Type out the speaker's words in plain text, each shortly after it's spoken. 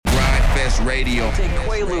Fest Radio. I take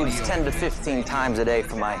Quaaludes 10 to 15 times a day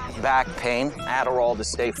for my back pain, Adderall to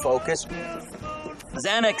stay focused,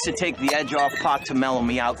 Xanax to take the edge off, pot to mellow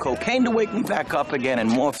me out, cocaine to wake me back up again, and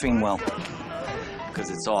morphine, well, because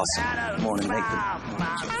it's awesome. More to make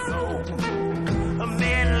A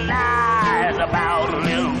million lies about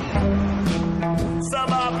you.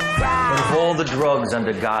 But of all the drugs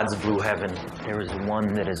under God's blue heaven, there is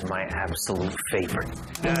one that is my absolute favorite.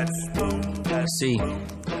 See,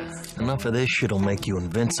 enough of this shit'll make you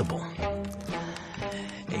invincible.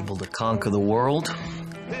 Able to conquer the world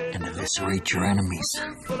and eviscerate your enemies.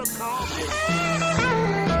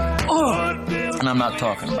 And I'm not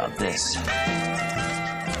talking about this.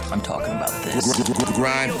 I'm talking about this.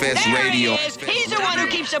 Grind Fest Radio. He's the one who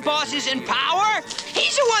keeps the bosses in power.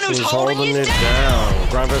 He's the one who's holding it it down.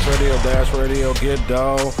 Grindfest Radio, Dash Radio, Get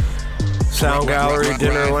Dough, Sound Gallery,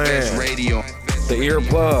 Dinnerland, Radio. The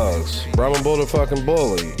Earplugs, Brahma Bull the fucking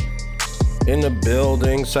Bully. In the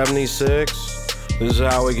building, 76. This is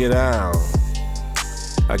how we get out.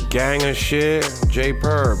 A gang of shit. J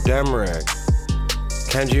Perp, Demrick,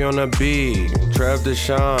 Kenji on the beat, Trev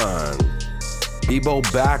Deshawn, Bebo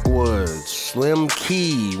Backwoods, Slim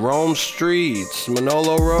Key, Rome Streets,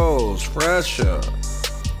 Manolo Rose, Fresha,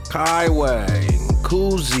 Kaiway,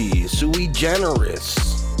 Koozie, Sui Generis,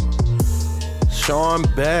 Sean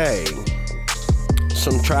Bay.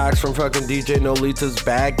 Some tracks from fucking DJ Nolita's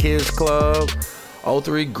Bad Kids Club,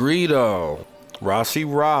 03 Greedo, Rossi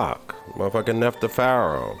Rock, motherfucking Nefta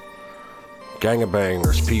Pharaoh, Gang of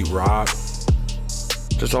Bangers, Pete Rock.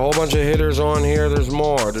 Just a whole bunch of hitters on here. There's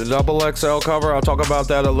more. The double XL cover, I'll talk about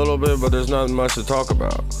that a little bit, but there's not much to talk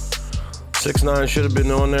about. 6ix9ine should have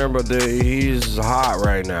been on there, but he's hot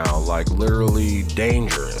right now, like literally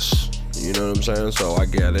dangerous. You know what I'm saying? So I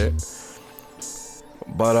get it.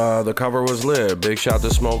 But the cover was lit. Big shout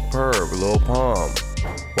to Smoke Perp, Lil Pump,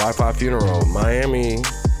 Wi-Fi Funeral, Miami,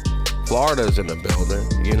 Florida's in the building.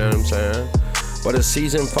 You know what I'm saying? But it's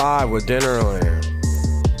season 5 with Dinnerland.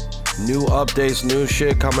 New updates, new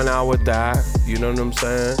shit coming out with that. You know what I'm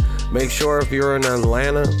saying? Make sure if you're in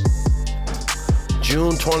Atlanta,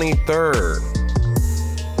 June 23rd,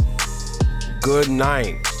 Good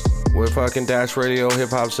Night with fucking Dash Radio, Hip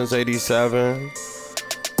Hop Since 87.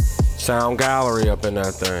 Sound Gallery up in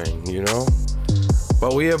that thing, you know?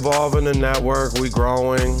 But we evolving the network, we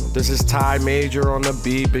growing. This is Ty Major on the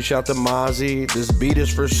beat. Big shout to Mozzie. This beat is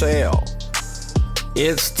for sale.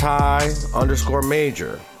 It's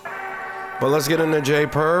Ty_Major. But let's get into J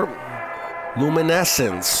Perp.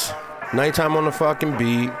 Luminescence. Nighttime on the fucking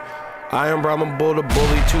beat. I am Brahma Bull the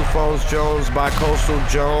Bully. 2 Phones Jones by Coastal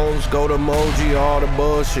Jones. Go to Moji, all the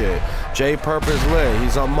bullshit. J Perp is lit.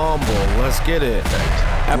 He's on Mumble. Let's get it.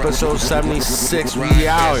 Episode 76. We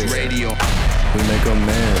out here. We make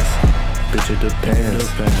amends. Bitch, it depends.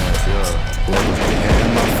 Yeah. Ladies be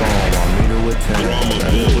handing my phone. Want me to attend.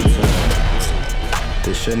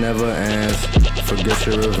 This shit never ends. Forget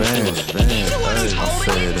your revenge. I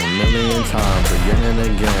say it a million times, again and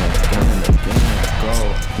again. Go.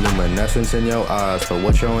 Luminescence in your eyes, but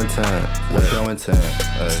what's your intent?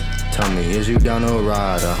 Tell me, is you down to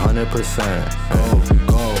ride 100%?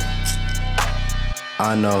 Go.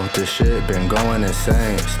 I know this shit been going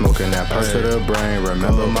insane. Smoking that perk to the brain.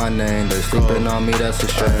 Remember my name, they sleeping on me, that's a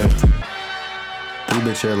shame. You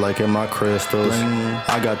bitch here like in my crystals.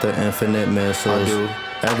 I got the infinite missiles.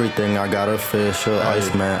 Everything I got official.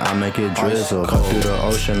 Iceman, I make it drizzle. Cut through the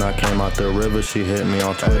ocean, I came out the river. She hit me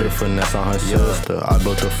on Twitter, finesse on her sister. I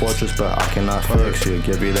built a fortress, but I cannot fix you.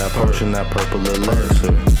 Give you that potion, that purple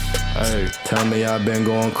elixir. Hey, tell me I've been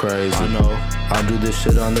going crazy. I know. I do this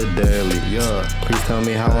shit on the daily. Yeah. Please tell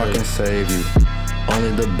me how I can save you.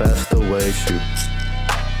 Only the best awaits you.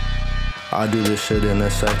 I do this shit in a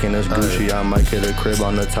second, it's Gucci. I might get a crib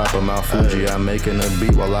on the top of Mount Fuji. I'm making a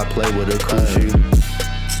beat while I play with a coochie.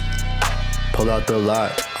 Pull out the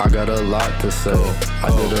lot, I got a lot to say. I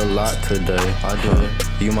did a lot today. I did.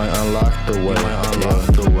 You might unlock the way.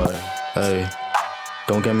 Hey,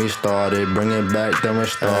 don't get me started. Bring it back, then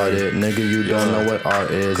restart it. Nigga, you don't know what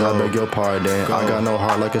art is. I beg your pardon. I got no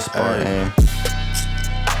heart like a Spartan.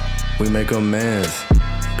 We make amends.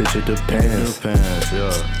 Bitch, it depends.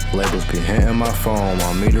 Yeah. Labels be hitting my phone,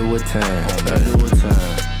 want me to attend.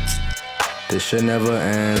 This shit never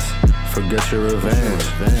ends. Forget your revenge.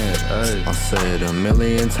 I'll say it a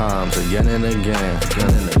million times, again and again.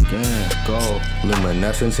 Go.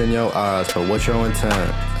 Luminescence in your eyes, but what's your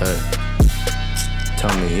intent?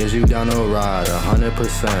 Tell me, is you down to ride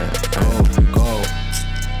 100%? Go.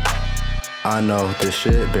 I know this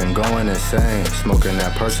shit been going insane. Smoking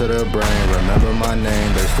that perk to the brain. Remember my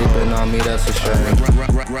name, they sleeping on me, that's a shame.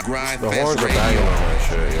 The horns are banging on that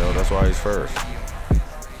shit, yo. That's That's why he's first.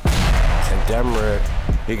 And Demrick,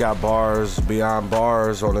 he got bars beyond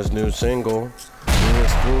bars on his new single, new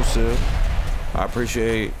exclusive. I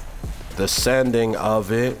appreciate the sending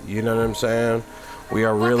of it. You know what I'm saying? We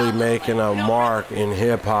are really making a mark in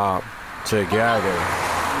hip hop together.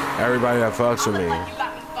 Everybody that fucks with me,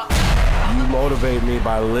 you motivate me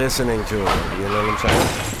by listening to it. You know what I'm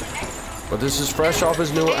saying? But this is fresh off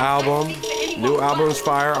his new album. New album's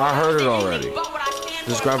fire. I heard it already.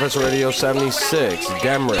 This is Grindfest Radio 76.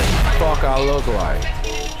 Demrick. Fuck I look like.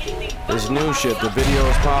 This new shit. The video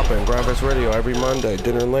is popping. Grindfest Radio every Monday.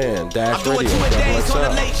 Dinnerland. Dash Radio.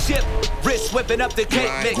 XL. Wrist whipping up the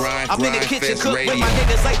cake mix. I'm in the kitchen cook with my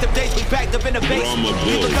niggas like them days we packed up in the basement.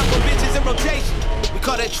 Leave a couple bitches in rotation. We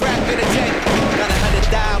call that trap entertainment. Got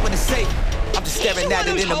 100 die when it's safe. I'm just staring at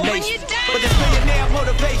it in amazement. But this millionaire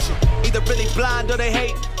motivation, either really blind or they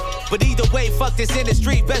hate. But either way, fuck this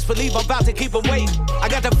industry. Best believe I'm about to keep them waiting. I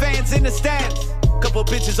got the fans in the stands. Couple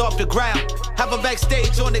bitches off the ground. Have them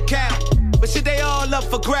backstage on the count. But shit, they all up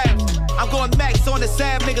for grabs. I'm going max on the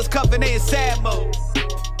Sam niggas cuffing they in sad mode.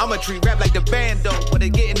 I'ma treat rap like the band though, when they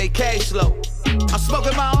getting they cash flow. I'm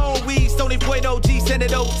smoking my own weed, Stony Point OG, send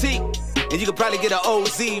it OT. And you can probably get an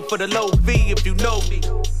OZ for the low fee if you know me.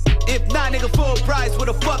 If not, nigga, full price, what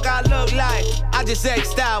the fuck I look like? I just act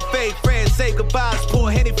style, fake friends, say goodbyes,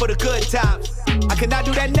 pour Henny for the good times. I cannot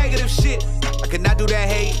do that negative shit, I cannot do that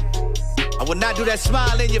hate. I will not do that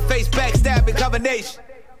smile in your face, backstabbing combination.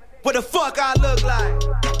 What the fuck I look like?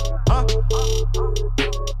 Huh?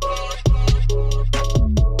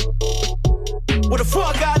 What the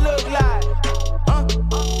fuck I look like? Huh?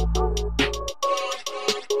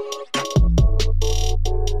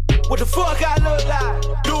 What the fuck I look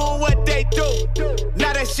like? Doing what they do.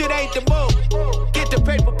 Now that shit ain't the move. Get the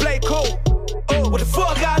paper, play cool. Oh, what the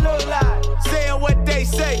fuck I look like? Saying what they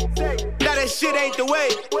say. Now that shit ain't the way.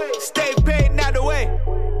 Stay paid, not the way.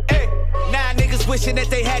 Hey, now niggas wishing that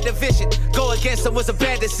they had the vision. Go against them was a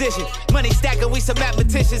bad decision. Money stacking, we some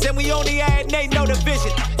mathematicians. And we only had they know the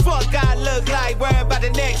vision. Fuck I look like, worrying about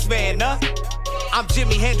the next man, huh? I'm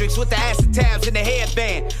Jimi Hendrix with the acid tabs and the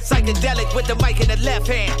headband. Psychedelic with the mic in the left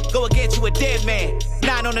hand. Go against you a dead man.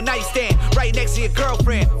 9 on the nightstand, right next to your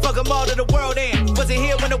girlfriend. Fuck them all to the world end. Wasn't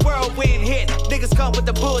here when the whirlwind hit. Niggas come with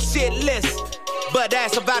the bullshit list. But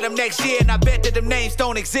ask about them next year and I bet that them names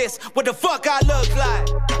don't exist. What the fuck I look like?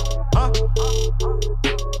 Huh?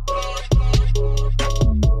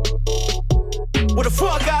 What the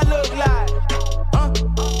fuck I look like? Huh?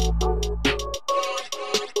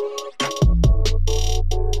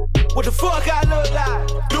 What the fuck I look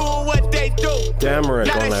like? Doing what they do. Demrick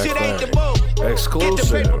now on that shit ain't thing. the move. Exclusive.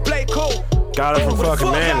 Get the paper, play cool. Got it from fucking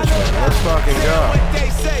management. Let's fucking go.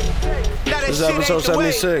 This is episode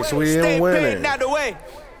 76. We in winning.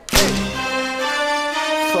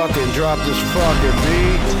 Fucking drop this fucking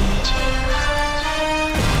beat.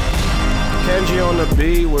 Kenji on the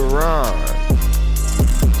beat with Ron.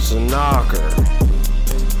 It's a knocker.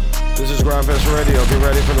 This is Grindfest Radio. Get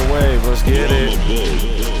ready for the wave. Let's get it.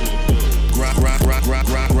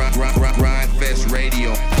 Grindfest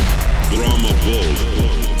Radio. Drama Bull.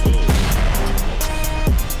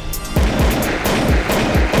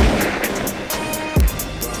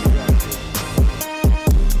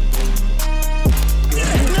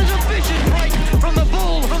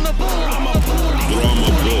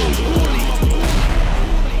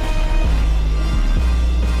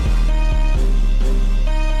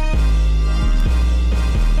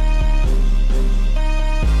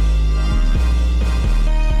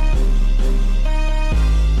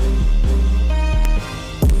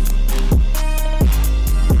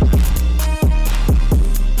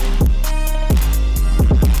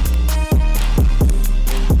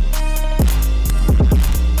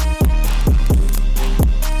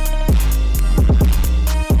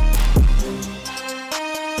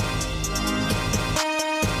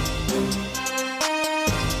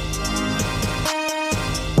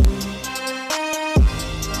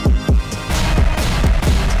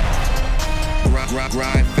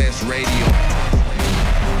 Grindfest Radio.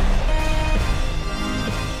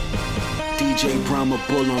 DJ Brahma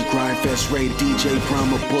Bull on Grindfest Radio. DJ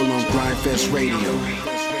Brahma Bull on Grindfest Radio.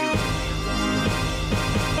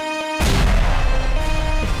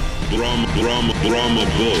 Brahma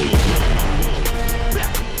Bull.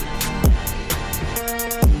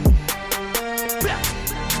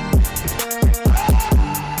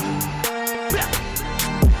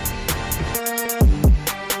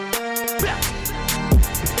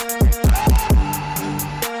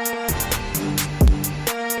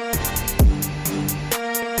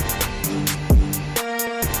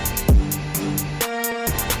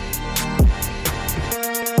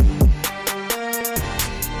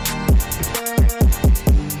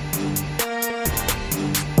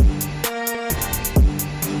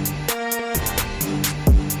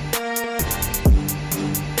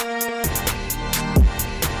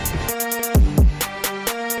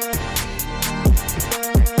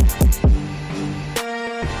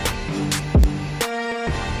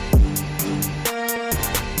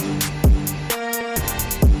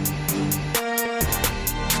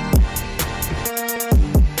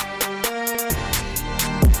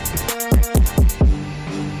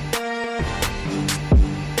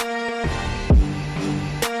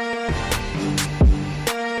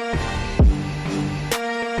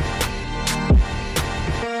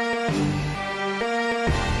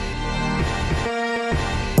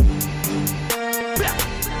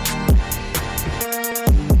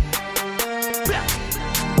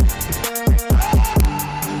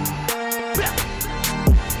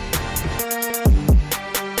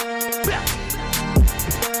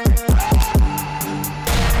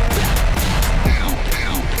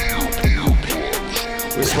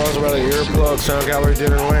 Sponsored by the Earplug Sound Gallery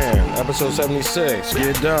Dinnerland, episode 76.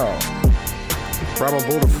 Get down. Brahma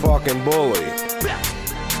Bull the fucking bully.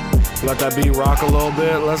 Let that beat rock a little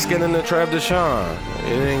bit. Let's get into Trev Deshawn.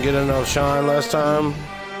 It didn't get enough shine last time.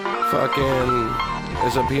 Fucking,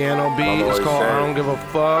 it's a piano beat. It's called I Don't Give a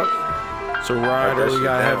Fuck. It's a rider. We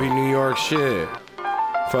got heavy New York shit.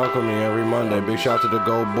 Fuck with me every Monday. Big shout to the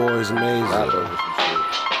Gold Boys, amazing.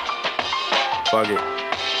 Fuck it.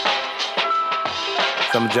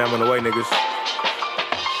 Some jam on the way, niggas.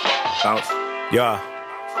 Bounce. Yeah.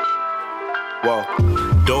 Whoa.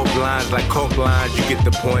 Dope lines like coke lines, you get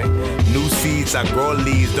the point. New seeds, I grow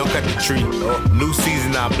leaves, don't cut the tree. New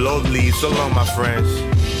season, I blow leaves. So long, my friends.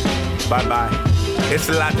 Bye-bye. It's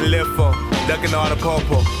a lot to live for. Ducking all the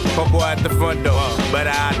popo. Popo at the front door. Better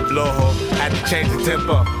out the blowhole. Had to change the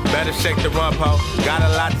tempo. Better shake the rump ho. Got a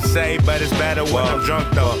lot to say, but it's better when I'm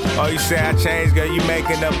drunk though. Oh, you say I changed, girl, you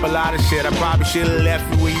making up a lot of shit. I probably should've left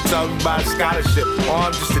you when you talking about a scholarship. Or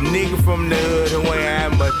I'm just a nigga from the hood who ain't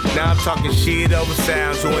had much. Now I'm talking shit over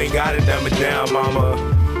sounds who ain't got it, dumb it down, mama.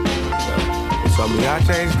 Told me I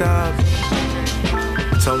changed up.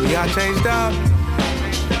 Told me I changed up.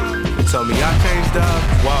 Told me I changed up,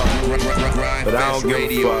 whoa. But I don't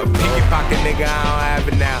give a fuck. Pick your pocket, nigga, I don't have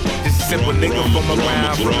it now. Just a simple nigga from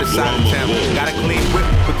around, from the side of town. Got a clean whip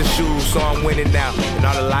with the shoes, so I'm winning now. And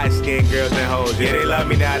all the light-skinned girls and hoes, yeah, they love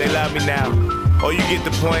me now, they love me now. Oh, you get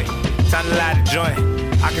the point, time to light a joint.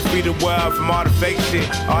 I can free the world from all the fake shit,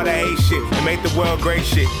 all the hate shit, and make the world great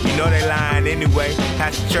shit. You know they lying anyway.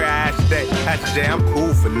 Hatch the tray, hatch the day, hatch the J, I'm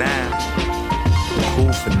cool for now. I'm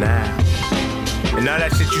cool for now. And all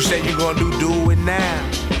that shit you say you gon' do it now.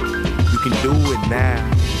 You can do it now.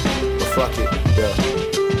 But fuck it, yeah.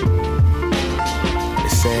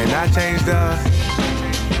 It's saying I changed up.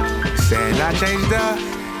 Saying I changed up.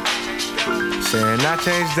 Saying I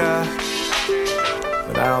changed up.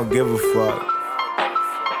 But I don't give a fuck.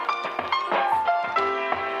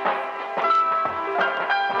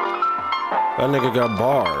 That nigga got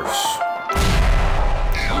bars.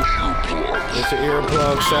 It's the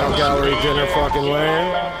Earplug Sound Gallery Dinner fucking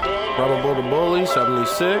land. Brahma Bull the Bully,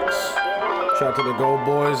 76. Shout to the Gold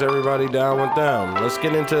Boys, everybody down with them. Let's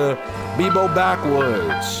get into Bebo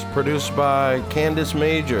Backwoods, produced by Candice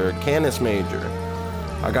Major.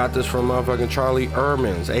 I got this from motherfucking Charlie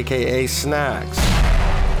Ermins, aka Snacks,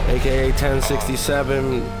 aka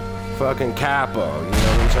 1067 fucking Kappa, you know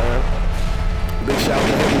what I'm saying? Big shout to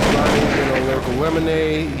him, he's running on Lyrical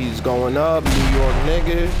Lemonade, he's going up, New York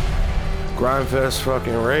nigga. Grindfest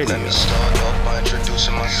fucking radio. Let me start off by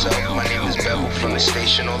introducing myself. My name is Bevel from the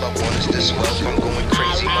station. All I want is this wealth. I'm going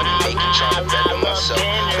crazy, money making, trying to better myself.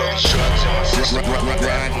 All these drugs in my system.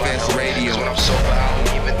 Grindfest radio. When I'm sober, I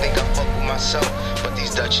don't even think I fuck with myself. But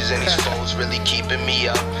these Dutches and these foes really keeping me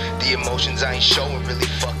up. The emotions I ain't showing really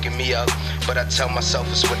fucking me up. But I tell myself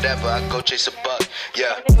it's whatever. I go chase a buck.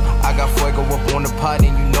 Yeah. I got fuego up on the pot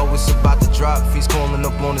and you know it's about to drop. If he's calling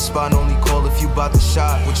up on the spot, only call if you bout to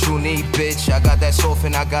shot. What you need, bitch? I got that soft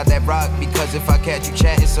and I got that rock. Because if I catch you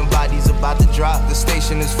chatting, somebody's about to drop. The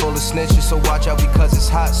station is full of snitches, so watch out because it's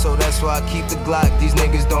hot. So that's why I keep the Glock. These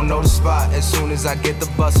niggas don't know the spot. As soon as I get the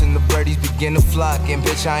bus and the birdies begin to flock. And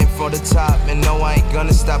bitch, I ain't for the top. And no, I ain't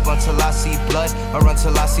gonna stop until I see blood or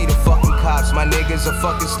until I see the fucking cops. My niggas are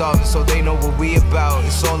fucking starving, so they know what we about.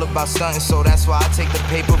 It's all about stunting, so that's why I take the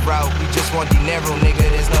paper route. We just want dinero, nigga,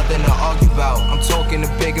 there's nothing to argue about. I'm talking the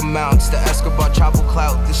big amounts, the Escobar Chapo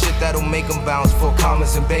clout, the shit that'll make them bounce. For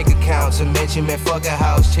commas and bank accounts, a mansion, man, fuck a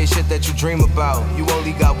house. Chase shit that you dream about. You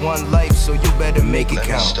only got one life, so you better make it count.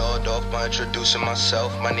 Let me start off by introducing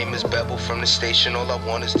myself. My name is Bevel from the station. All I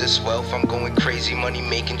want is this wealth. I'm going crazy, money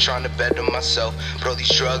making, trying to better myself. But all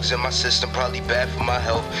these drugs in my system probably bad for my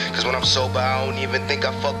health. Cause when I'm sober, I don't even think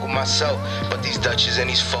I fuck with myself. But these Dutches and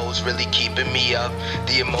these foes really keeping me up.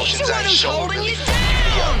 The emotions I ain't showing really fucking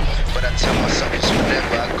me up. But I tell myself it's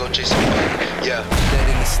whatever, I go chase a buck, yeah. Dead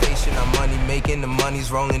in the station, I'm money making, the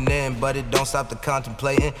money's rolling in. But it don't stop the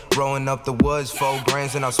contemplating. Rolling up the woods, 4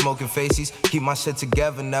 grams and I'm smoking faces. Keep my shit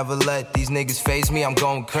together, never let these niggas phase me, I'm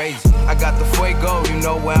going crazy. I got the fuego, you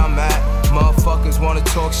know where I'm at. Motherfuckers wanna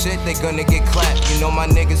talk shit, they gonna get clapped. You know my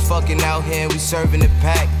niggas fucking out here and we serving it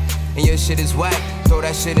pack. And your shit is whack, throw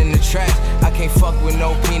that shit in the trash. I can't fuck with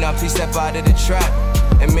no peanut, please step out of the trap.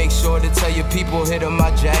 And make sure to tell your people, hit on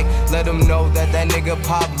my jack. Let them know that that nigga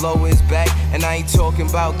Pablo is back. And I ain't talking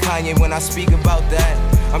about Kanye when I speak about that.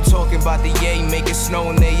 I'm talking about the yay, make it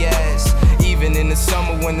snow in they ass. Even Even in the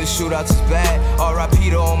summer when the shootouts is bad.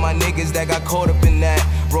 R.I.P. to all my niggas that got caught up in that.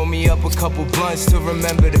 Roll me up a couple blunts to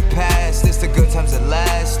remember the past. It's the good times that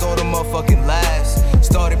last, or the motherfucking last.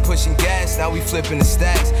 Started pushing gas, now we flipping the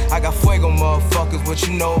stacks. I got fuego, motherfuckers, what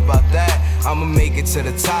you know about that? I'ma make it to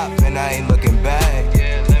the top, and I ain't looking back.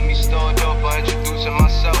 Yeah, let me start off by introducing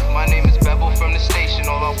myself. My name is Bevel from the station,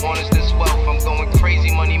 all I want is this wealth. I'm going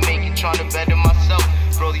crazy, money making, trying to better myself.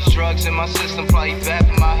 Throw these drugs in my system, probably bad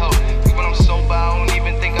for my health. When I'm sober, I don't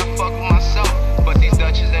even think I fuck with myself. But these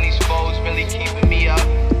Dutches and these foes really keeping me up.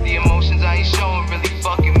 The emotions I ain't showing really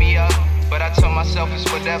fucking me up. But I tell myself it's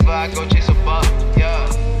whatever, I go chase a buck, yeah.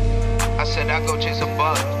 I said I go chase a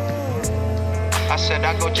buck. I said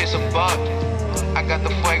I go chase a buck. I got the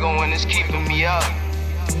fuego and it's keeping me up.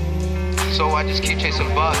 So I just keep chasing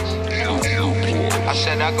bucks. I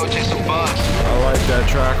said I go chase a buck. I like that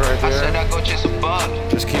track right there. I said I go chase a buck.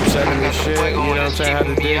 Just keep sending me shit, you know what I'm saying? I had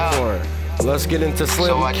to dig for it. Let's get into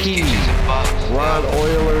Slim Key. Ron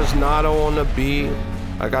Oilers, Nato on the beat.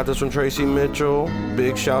 I got this from Tracy Mitchell.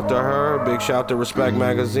 Big shout to her. Big shout to Respect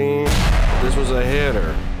Magazine. This was a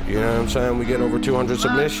hitter. You know what I'm saying? We get over 200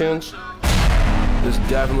 submissions. This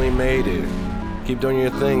definitely made it. Keep doing your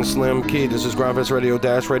thing, Slim Key. This is Grindfest Radio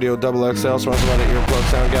Dash Radio Double XL. Sponsored by the Earplug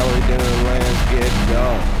Sound Gallery. Dinner and Lands. Get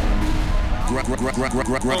go.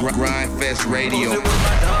 Grindfest Radio.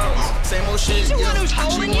 Same old shit. He's the one who's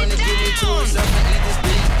holding you down.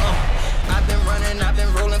 I've been running, I've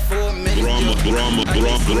been rolling for a minute. Drama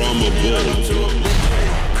Bull.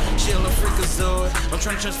 Chill a freakazoid. I'm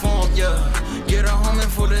trying to transform, yeah. Get her home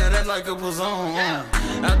and for that like it was on.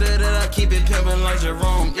 After that, I keep it pimping like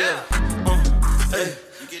Jerome, yeah. Hey,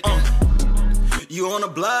 you wanna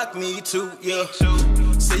block me too, yeah.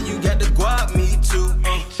 Say you got to guap me too,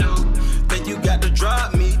 Think you got to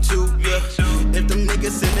drop me too, yeah. If them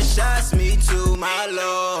niggas sending shots, me too, my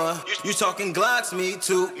lord. You talking Glocks, me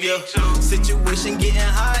too, yeah. Situation getting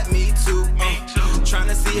hot, me too,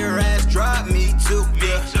 Tryna see her ass drop, me too,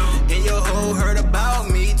 yeah. And your hoe heard about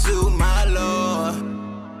me too, my lord.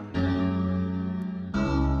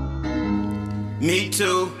 Me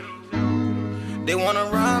too. They wanna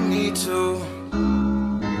rob me too,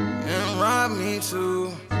 and rob me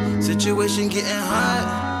too. Situation getting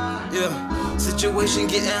hot, yeah. Situation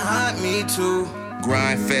getting hot, me too.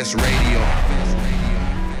 Grindfest Radio.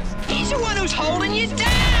 He's the one who's holding you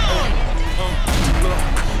down.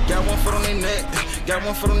 Got one foot on their neck, got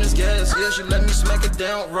one foot on this gas. Yeah, she let me smack it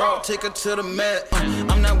down raw, take her to the mat.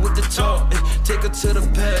 I'm not with the talk, take her to the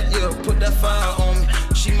pad. Yeah, put that fire on me,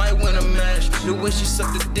 she might win a match. The way she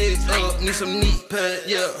sucked the dick up, need some neat pad.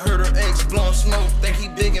 Yeah, heard her ex blowing smoke, think he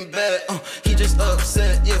big and bad. He just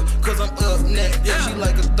upset, yeah, cause I'm up next. Yeah, she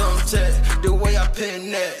like a thumbtack, the way I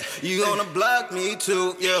pin that. You gonna block me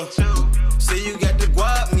too, yeah. Say you got to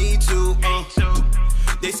guap me too,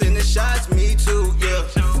 They sending shots, me too, yeah.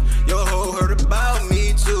 Your hoe heard about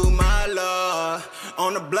me too, my lord.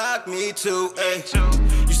 On the block, me too, ayy.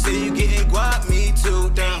 You say you getting guap, me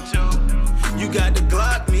too, damn. You got the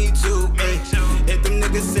Glock, me too, ayy. If them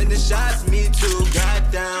niggas sending shots, me too,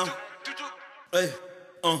 goddamn. Ayy,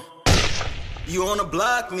 You on the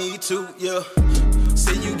block, me too, yeah.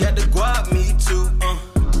 Say you got the guap, me too,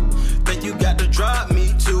 Think you got to drop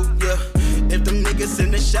me too, yeah. If them niggas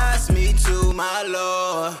sending shots, me too, my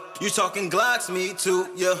lord. You talking Glocks, me too,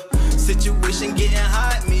 yeah. Situation getting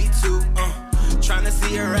hot, me too, Tryna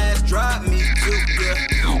see her ass drop, me too, yeah.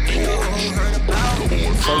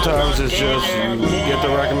 Sometimes it's just you get the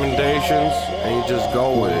recommendations and you just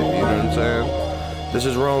go with it, you know what I'm saying? This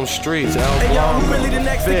is Rome Streets, Al Hey yo, I'm really the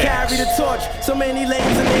next to carry the torch. So many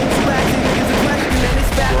lanes and names back, niggas are questioning and they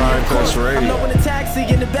spat me in court. I'm knowing the taxi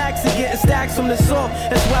in the backseat getting stacks from the soft.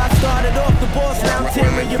 That's why I started off the boss, now I'm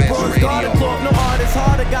tearing your bronze garter cloth. No artist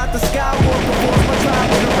harder, got the skywalker force. My tribe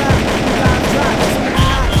with a rap, you guys drop.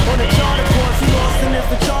 On the charter course, you lost and it's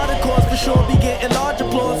the charter course. For sure be getting large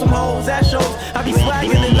applause from hoes at shows. I be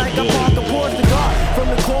swagging it like I park a Porsche car. From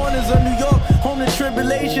the corners of New York, home to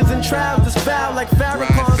tribulations and trials. That's foul like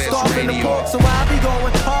Farrakhan, starving the pork. So I be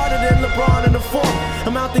going harder than LeBron in the fourth.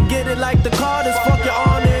 I'm out to get it like the Carters, fuck your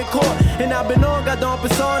honor in court. And I've been on, got Don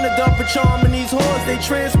Persona, dump a charm in these whores. They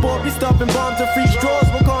transport, be stuffing bombs and free straws.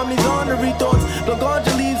 We'll calm these honorary thoughts. Blow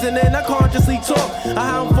ganja leaves and then I consciously talk.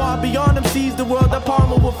 I'm far beyond them, seize the world, I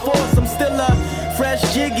palm with force. I'm still a fresh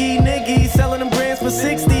jiggy niggy, selling them brands for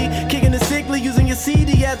 60. Kicking the sickly, using your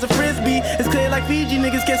CD as a frisbee. It's clear like Fiji,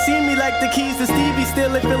 niggas can't see me like the keys to Stevie.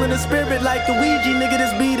 Still ain't feeling the spirit like the Ouija, nigga,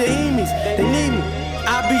 this be the Hemis. They need me.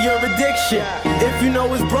 I be your addiction. If you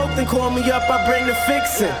know it's broke, then call me up, I bring the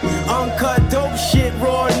fixin'. Uncut dope shit,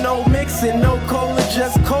 raw, no mix. mixing. No cola,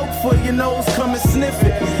 just coke for your nose, come and sniff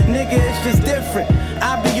it. Nigga, it's just different.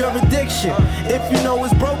 I be your addiction. If you know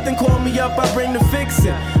it's broke, then call me up, I bring the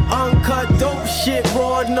fixin'. Uncut dope shit,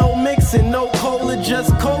 raw, no mixing. No cola,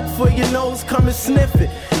 just coke for your nose, come and sniff it.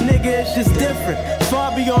 Nigga, it's just different.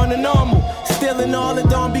 Far beyond the normal. Stealing all the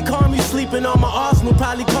dawn, be calm, you sleeping on my arsenal.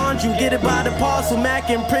 Probably conned you, get it by the parcel.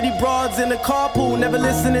 Macking pretty broads in the carpool. Never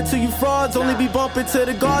listening to you frauds, only be bumping to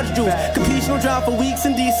the guards jewels. Capiche, no drive for weeks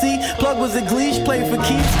in DC. Plug was a gleesh, played for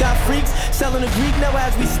keeps. Got freaks, selling the Greek now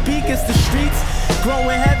as we speak, it's the streets.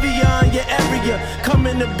 Growing heavier in your area.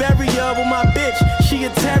 Coming to bury her with my bitch. She a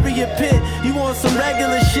terrier pit. You want some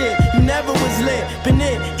regular shit. You never was lit. Been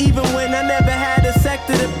it. Even when I never had a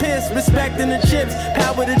sector to piss. Respecting the chips.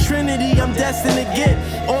 Power the Trinity. I'm destined to get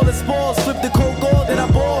all the spoils. Flip the cold gold that I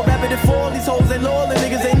bought. Rapid it fall. These hoes ain't loyal. The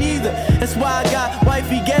niggas ain't neither. That's why I got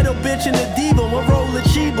wifey ghetto bitch and a diva. One roll of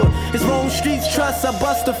Chiba. It's wrong streets trust. I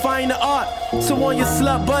bust to find the art. So on your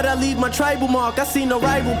slut butt I leave my tribal mark. I see no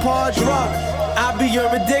rival Paul drug. I be your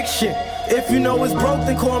addiction. If you know it's broke,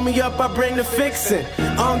 then call me up, I bring the fixin'.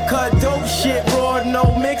 Uncut dope shit, raw,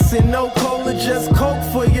 no mixin'. No cola, just coke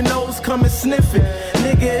for your nose, come and sniff it.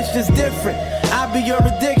 Nigga, it's just different. I be your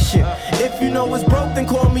addiction. If you know it's broke, then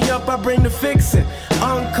call me up, I bring the fixin'.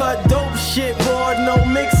 Uncut dope shit, raw, no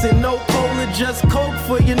mixin'. No cola, just coke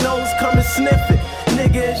for your nose, come and sniff it.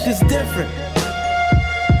 Nigga, it's just different.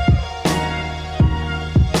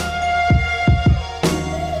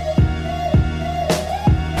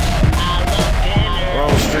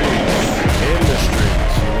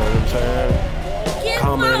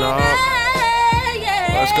 Coming up,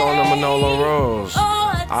 let's go into Manolo Rose.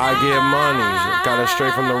 I Get Money, got it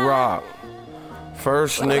straight from The Rock.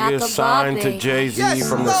 First niggas signed to Jay-Z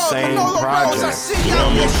from the same project.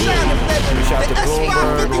 Shout to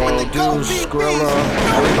Bloomberg, Lil Deuce, Skrilla,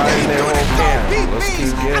 everybody in their whole camp. Let's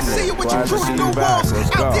keep getting it. Glad to see you back. Let's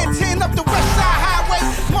go.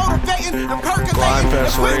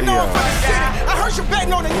 Grindfest Radio. I heard you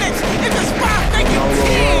betting on the Knicks. If it's 5, they get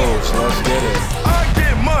 10. Let's get it. I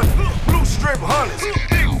get money, blue strip hunters,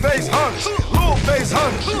 big face hunters, little face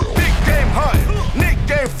hunters, big game hunting, Nick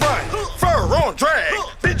game front, fur on drag,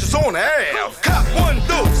 bitches on the ass, cop one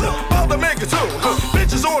deuce, about to make it two,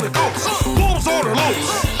 bitches on the goose, wolves on the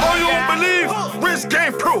loose. Oh, you don't believe? Wrist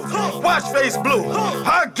game proof, watch face blue.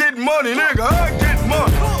 I get money, nigga, I get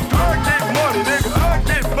money. I get money, nigga, I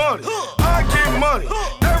get money. I get money.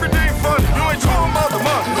 Everything funny, you ain't talking about the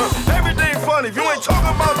money. Everything funny, if you ain't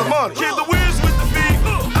talking about the money. Kill the wheels with the feet.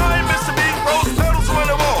 I ain't missing beat, rose petals when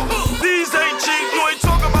I'm on. These ain't cheap, you ain't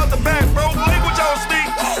talking about the back, bro. Language I don't speak.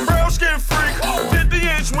 Brown skin freak,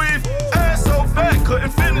 50-inch weave. Ass so fat,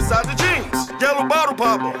 couldn't fit inside the jeans. Yellow bottle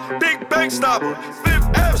popper, big bank stopper, Fifth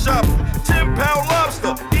Ave shopper, 10-pound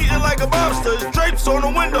lobster, eating like a mobster. It's drapes on the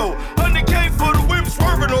window, 100K for the whip,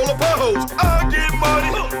 swerving all the potholes. I get money,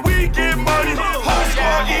 we get money. Whole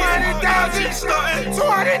squad eating 20,000, stunting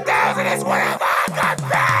 20,000 is whatever I got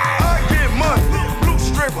paid. I get money, blue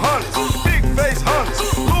strip hunters, big face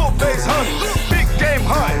hunters, little face hunters, big game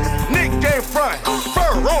hunting, Nick game front,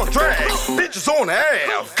 fur on drag, bitches on the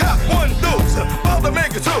ass, cop one deuce, about to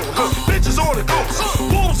make it two, bitches on the goose,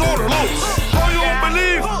 wolves on the loose. Oh, you don't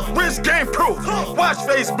believe? Wrist game proof, watch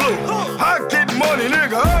face blue. I get money,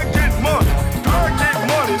 nigga, I get money. I get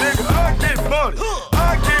money, nigga, I get money.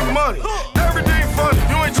 I get money. Everything funny,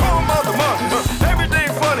 you ain't talking about the money. Everything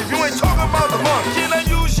funny, you ain't talking about the money. Can I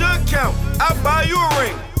use your account? I'll buy you a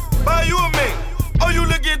ring, buy you a mink. Oh, you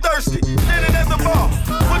looking thirsty, standing at the bar.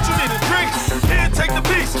 What you need, a drink? Here, take the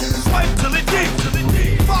piece, swipe till it deep.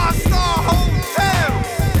 5-star hotel,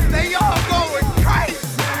 they all going crazy.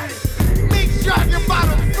 Meek jogging by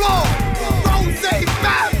the floor, rose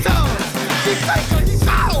bathtub. She take a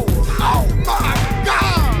shower, oh my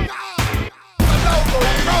God. Manolo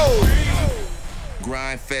Rose.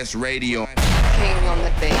 Grindfest Radio. King on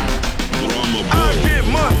the beat. I get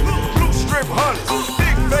money, blue strip hunters,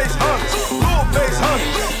 big face hunters, little face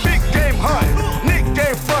hunters, big game hunting, Nick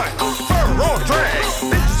game front, fur on drag,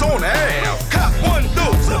 bitches on the ass, cop one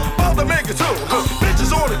deuce, about to make it two,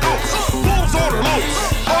 bitches on the goose, wolves on the loose.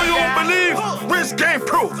 Oh, you don't believe? Wrist game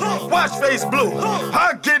proof, watch face blue.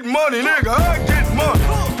 I get money, nigga, I get money.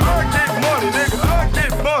 I get money, nigga, I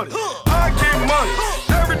get money. I get money.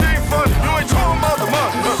 Everything funny, you ain't talking about the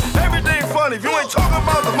money. Everything funny, if you ain't talking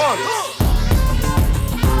about the money.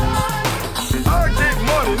 I get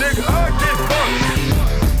money, nigga, I get money.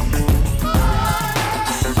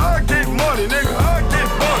 I get money, nigga, I get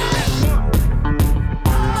money.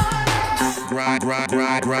 Grindfest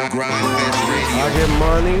Radio. I Get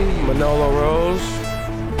Money, Manolo Rose,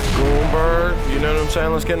 Bloomberg, you know what I'm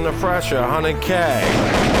saying? Let's get in the fresher, 100K.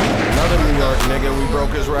 Another New York nigga, we broke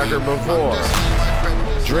his record before.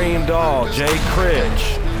 Dream Doll, Jay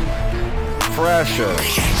Critch. Fresher.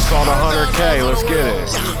 It's called 100K, let's get it.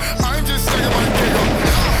 I'm just taking my kick up.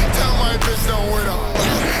 Tell my bitch don't wait up.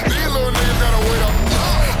 These little niggas gotta wait up.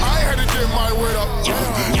 I had to get my weight up.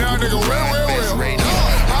 Now nigga, wait.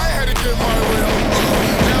 I had to get my weight up.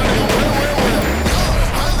 Now nigga, wait.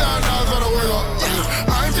 I'm down now, gotta wait up.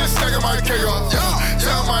 I'm just taking my kick up.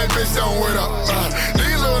 Tell my bitch don't wait up.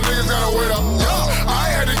 These little niggas gotta wait up. I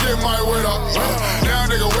had to get my weight up. Now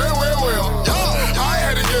nigga, wait. I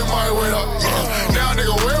had to get my weight up. Now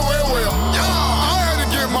nigga, wait. I had to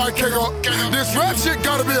get my kick up. This rap shit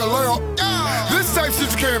gotta be a layup. This type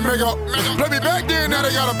shit you can't make up. Play me back then, now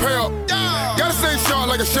they gotta pay up. Gotta stay sharp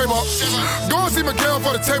like a shape up. Go and see Miguel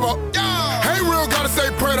for the tape up. Hey real, gotta stay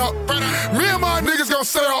prayed up. Me and my niggas gon'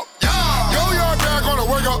 stay up. Go yard bag on the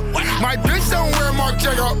wake up. My bitch don't wear Marc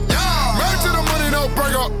Jacob. Married to the money, no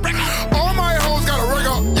break up. All my hoes gotta rig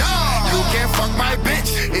up. You can't fuck my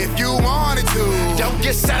bitch if you wanted to. Don't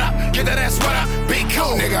get set up, get that ass wet up. Be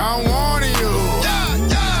cool, nigga, I'm warning you.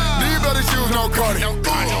 These bloody shoes, no Cardi.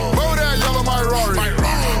 Roll that yellow, my Rari.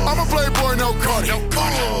 I'm a playboy, no Cardi.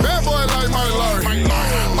 Bad boy like my Larry.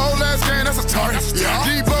 Old last game, that's a target.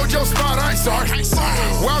 D-Bo, Joe spot, I ain't sorry.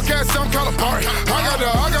 Wildcat, some kind of party.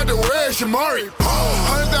 I got the way, Shamari.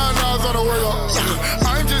 $100,000 on the way up.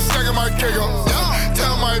 I'm just taking my kick up.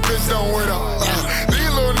 Tell my bitch don't wait up.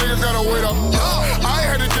 These little niggas gotta wait up. I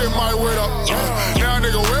had to get my weight up. Now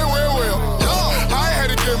nigga, wait. I had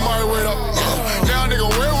to get my weight up. Now nigga,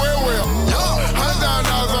 wait.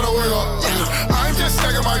 $100,000 on the way up. I'm just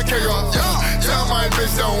taking my kick up. Tell my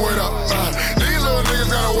bitch don't wait up. These little niggas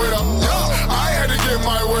gotta wait up. I had to get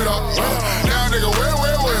my weight up. Now nigga, wait.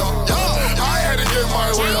 I had to get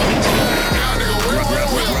my weight up. Now nigga, wait.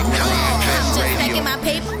 I'm just taking my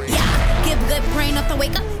paper. Yeah, give good brain up to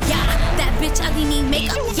wake up. Yeah, that bitch ugly need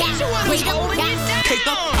makeup. Yeah, wake up. Yeah, take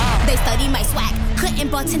up. They study my swag. Couldn't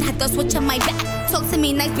button, had to switch on my back. Talk to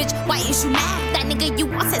me nice, bitch. Why is you mad? That nigga you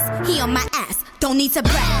want sis, he on my ass. Don't need to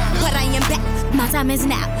brag, but I am back. My time is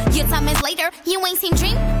now, your time is later. You ain't seen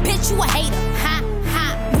dream, bitch, you a hater. Ha,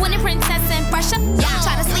 ha. Winning princess and fresher. Yeah,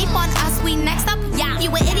 try to sleep on us, we next up. Yeah, you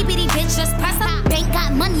a itty bitty bitch, just press up. Bank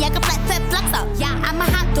got money, I can flex up. Yeah, I'm a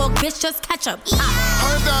hot dog, bitch, just catch up.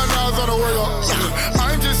 $100,000 on the way up.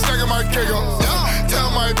 I'm just taking my kick up. Tell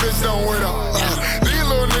my bitch don't wait up. These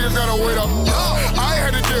little niggas gotta wait up. I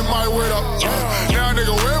had to get my weight up. Now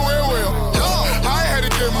nigga, wait. I had to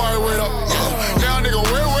get my weight up. Now nigga,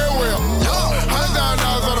 wait.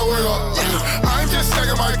 $100,000 on the way up. I'm just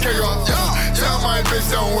taking my kick up. Tell my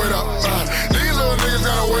bitch don't wait up. These little niggas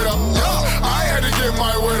gotta wait up. I had to get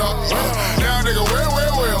my weight up. Now nigga, wait.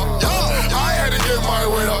 I had to get my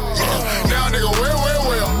weight up. Now nigga, wait.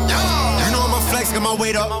 You know I'ma flex, get my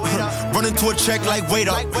weight up. Run into a check like wait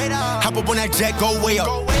up. Hop up on that jet, go way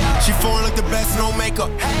up. She foreign like the best, no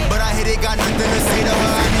makeup. But I hit it, got nothing to say to her.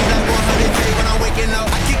 I need like 100K when I'm waking up.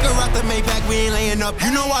 I kick her out the Maybach, we ain't laying up.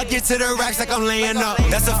 You know I get to the racks like I'm laying up.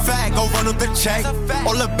 That's a fact, go run up the check.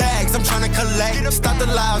 All the bags I'm trying to collect. Stop the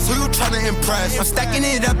lies, who you trying to impress? I'm stacking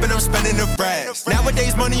it up and I'm spending the racks.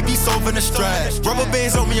 Nowadays money be solving the stress. Rubber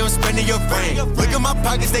bands on me, I'm spending your brain. Look at my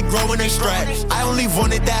pockets, they growing, they stretch. I only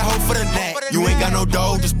wanted that hoe for the neck. You ain't got no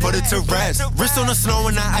dough, just put it to rest. Wrist on the snow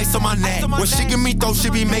and that ice on my neck. When she give me throw,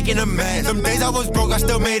 she be making a mess. Some days I was broke, I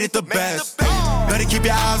still made it the best. Better keep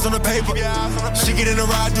your eyes on the paper. She get in the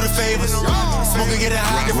ride, do the favors. Smoking, get it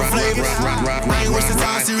high, different flavors. I ain't wasting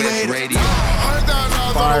time, see you later.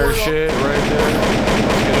 Fire shit right there.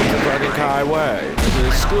 Let's get into fucking Kai Way. It's an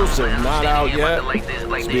exclusive, not out yet.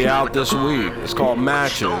 It's be out this week. It's called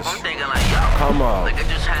Matches. Come up.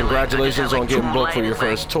 Congratulations on getting booked for your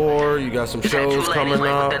first tour. You got some shows coming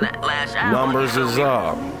up. Numbers is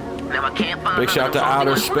up. Big shout to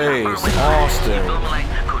Outer Space, Austin,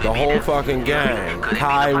 the whole fucking gang,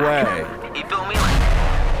 Kai Way,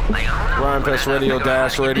 Grindfest Radio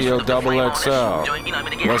Dash Radio XXL.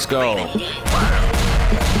 Let's go.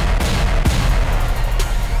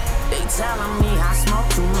 They telling me I smoke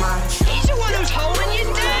too much. He's the one who's holding you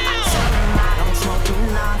down. I don't smoke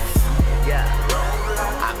enough. Yeah.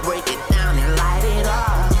 I break it down and light it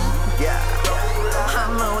up. Yeah.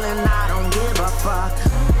 I'm rolling, I don't give a fuck.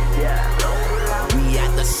 We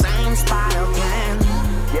at the same spot again.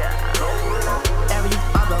 Every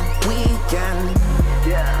other weekend.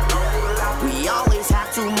 We always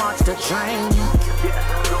have too much to drink.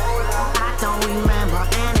 I don't remember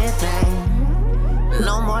anything.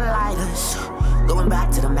 No more lighters. Going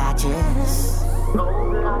back to the matches.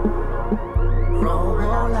 Roll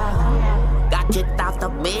up. Got kicked out the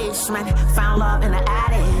basement. Found love in the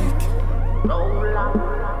attic.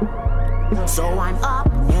 So I'm up,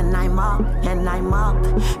 and I'm up, and I'm up,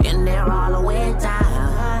 and they're all the way down.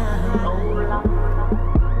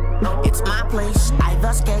 It's my place, I've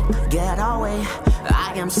escaped, get away,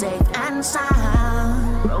 I am safe and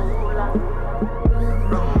sound.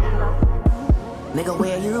 Nigga,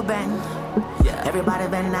 where you been? Yeah. Everybody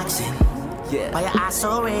been asking. Yeah. Why your eyes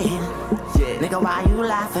so red? Yeah. Nigga, why you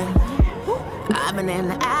laughing? I've been in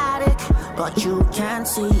the attic, but you can't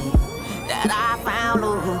see that I found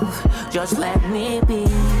love. Just let me be.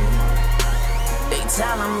 They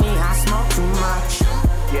telling me I smoke too much.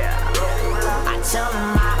 Yeah. I tell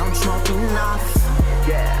them I don't smoke enough.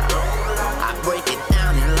 Yeah. I break it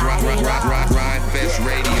down and light it up. Grind Fest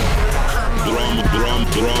Radio.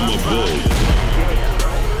 Drama Bull.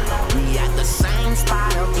 We at the same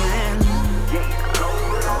spot again.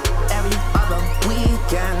 Every other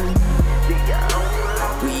weekend.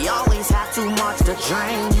 We always have too much to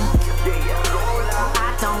drink.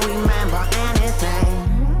 I don't remember anything.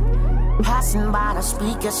 Passing by the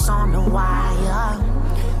speakers on the wire.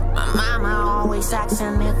 My mama always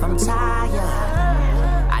asking if I'm tired.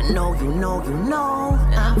 I know you know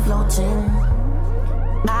I'm floating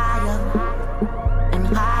higher and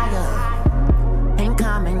higher. Ain't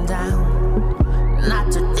coming down,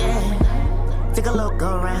 not today. Take a look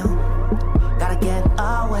around, gotta get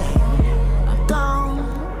away. I'm gone,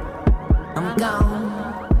 I'm gone,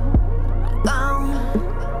 I'm gone,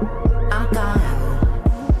 I'm gone.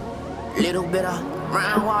 Little bit of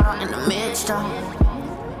brown water in the mixture.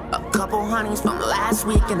 A couple honeys from last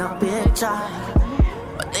week in a picture.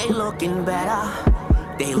 But they looking better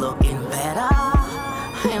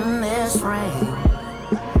in this rain.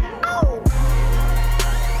 Oh.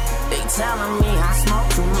 They telling me I smoke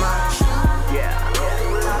too much. Yeah.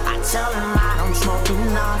 I tell them I don't smoke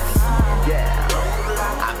enough. Yeah.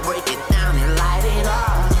 I break it down and light it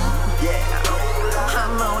up. Yeah.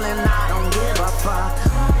 I'm rolling, I don't give a fuck.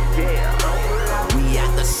 Yeah. We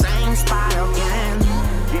at the same spot again.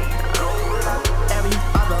 Every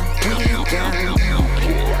other weekend.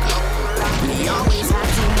 We always have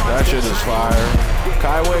too much. That shit is fire.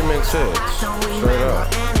 Kaiway mix hits. Straight up.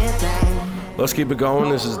 Let's keep it going.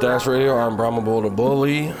 This is Dash Radio. I'm Brahma Bull the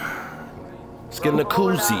Bully. Let's get in the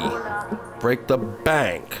koozie. Break the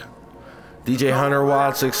bank. DJ Hunter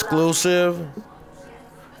Watts exclusive.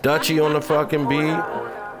 Dutchie on the fucking beat.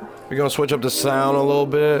 We're gonna switch up the sound a little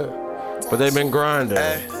bit. But they've been grinding.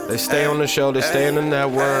 They stay on the show. They stay in the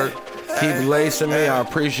network. Keep lacing me. I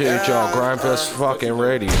appreciate y'all. Grindfest fucking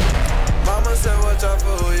radio. Mama said watch out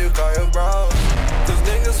for who you call your bros. Cause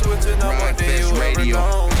niggas switching up on you ever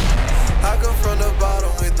known. I come from the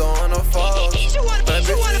bottom, we throwing a falls. He's the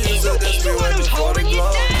one who's holding you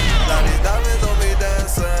down. Now these diamonds on me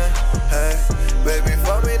dancing. Hey, baby,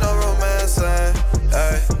 for me no romancing.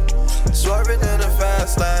 Hey, swerving in the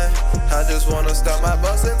fast lane. I just wanna stop my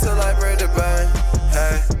bus until I break the bank.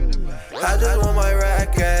 Hey, I just want my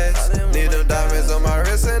rackets. Need them diamonds on my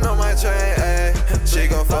wrist and on my chain. Ay. She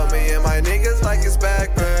gon' fuck me and my niggas like it's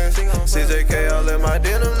backwards. CJK all in my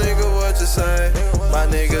denim, nigga, what you say? My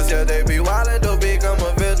niggas, yeah, they be wildin', don't become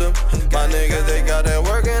a victim. My niggas, they got that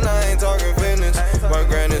work and I ain't talking fitness. My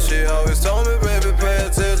granny, she always told me, baby, pay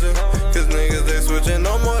attention. Cause niggas, they switching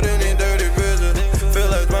no more than these dirty bitches. Feel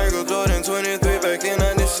like Michael Jordan, 23 back in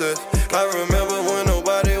 96. I remember when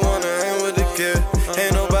nobody wanna hang with the kid.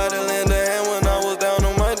 Ain't nobody lend a hand when I was down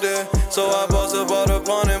on my dick. So I busted bought a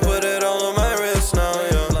pawn and put it all on my wrist now,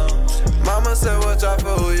 yeah. Mama said watch out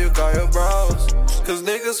for who you call your bros. Cause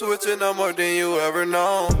niggas switching up more than you ever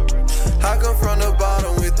known. I come from the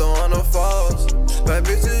bottom, we throwing the falls. Bad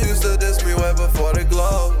bitches used to diss me way before the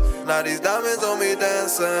glow. Now these diamonds on me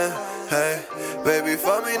dancing. Hey, baby,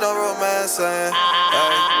 for me no romancing.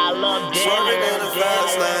 Hey, swerving in the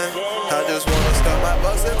fast lane. I just wanna stop my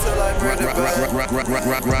bus until I break the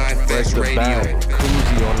bank. Grind Fest Radio.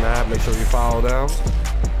 Koozie on that. Make sure you follow them.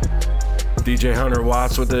 DJ Hunter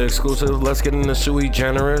Watts with the exclusive. Let's get into Sui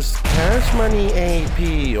Generous. Cash Money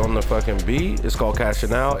AP on the fucking beat. It's called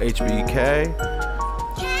Cashin' Out. HBK.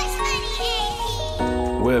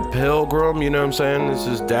 With Pilgrim, you know what I'm saying? This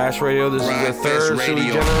is Dash Radio. This is the third Sui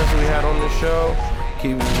Generous we had on the show.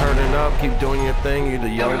 Keep turning up. Keep doing your thing. You're the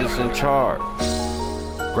youngest in charge.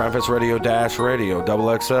 Grindfest Radio, Dash Radio, Double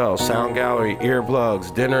XL, Sound Gallery,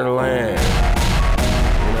 Earplugs, Dinnerland.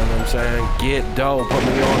 You know what I'm saying? Get dope. Put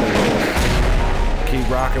me on it. Keep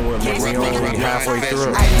rocking with me. We only halfway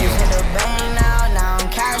through. I just hit the bang now I'm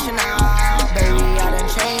cashing out. Baby, I done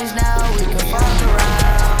changed now, we can fuck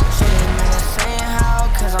around. Shouldn't even saying how,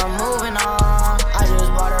 cause I'm moving on. I just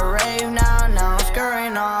bought a rave now I'm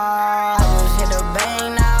scurrying on. I just hit the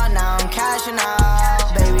bang now I'm cashing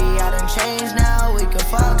out. Baby, I done changed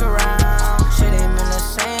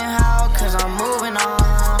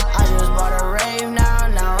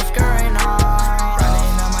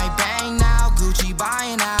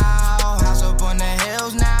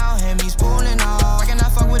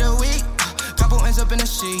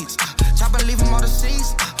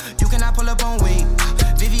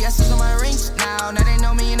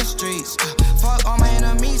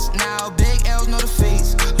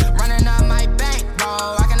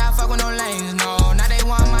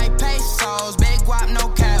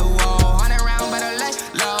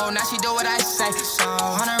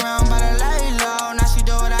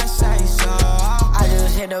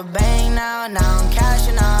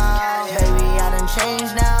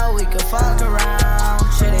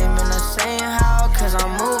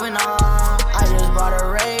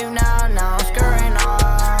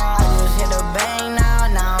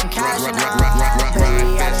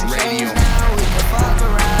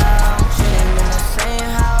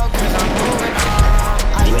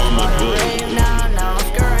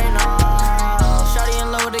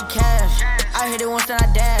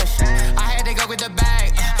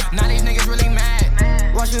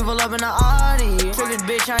you pull up in the Audi. Triggered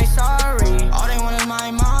bitch, I ain't sorry. All they want is my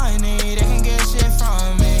money. They can get shit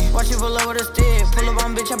from me. Watch you pull up with a stick. Pull up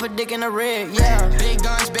on bitch, I put dick in the rig, yeah. Big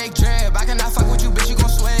guns, big drip. I cannot fuck with you, bitch, you gon'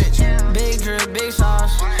 switch. Big drip, big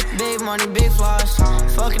sauce. Big money, big floss.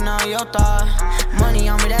 Fucking on your thought. Money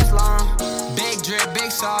on me, that's long. Big drip,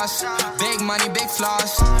 big sauce. Big money, big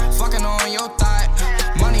floss. Fucking on your thought.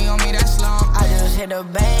 Money on me, that's long. I just hit a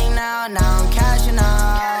bang now I'm cashing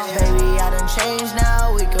out. Baby, I done changed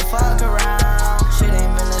now, we can fuck around. Shit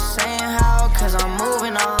ain't been the same, how? Cause I'm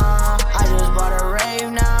moving on. I just bought a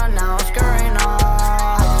rave now I'm scurrying on.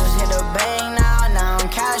 I just hit a bang now I'm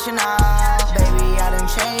cashing out. Baby, I done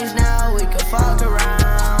changed now, we can fuck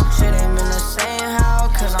around. Shit ain't been the same,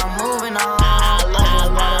 how? Cause I'm moving on. I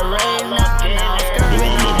just bought a rave now I'm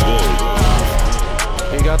scurrying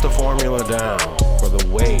on. He got the formula down for the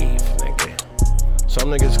wave, nigga. Some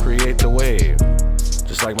niggas create the wave.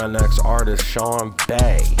 Just like my next artist, Sean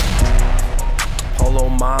Bay, Polo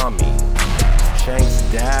Mommy, Shank's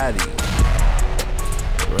Daddy.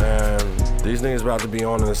 Man, these niggas about to be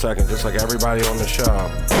on in a second, just like everybody on the show.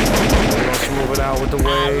 We're gonna smooth it out with the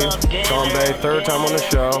wave. Sean Bay, third time on the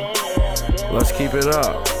show. Let's keep it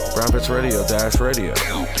up. Grindfest Radio, Dash Radio. The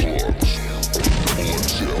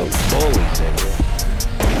bully, nigga.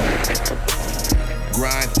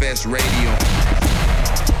 Grindfest Radio.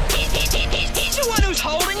 He's the one who's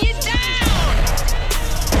holding you down.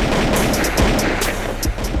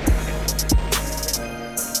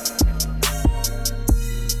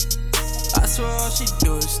 I swear all she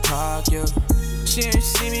do is talk, yeah. She ain't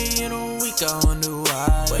see me in a week, I wonder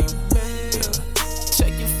why. Wait, yeah.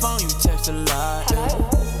 Check your phone, you text a lot, yeah.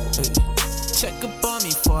 Hey. Check up on me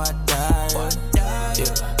before I die,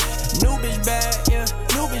 yeah. New bitch bad, yeah.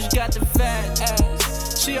 New bitch got the fat ass.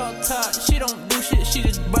 She all talk, she don't do shit, she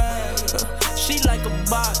just brag. She like a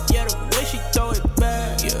bot, yeah, the way she throw it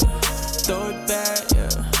back, yeah. Throw it back,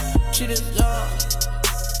 yeah. She just,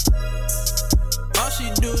 all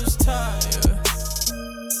she do is tie, yeah.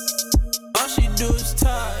 All she do is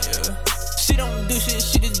tie, yeah. She don't do shit,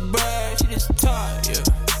 she just brag, she just tie, yeah.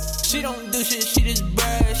 She don't do shit, she just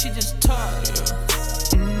brag, she just tie,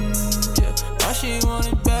 yeah. Yeah, all she want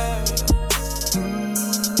it bad,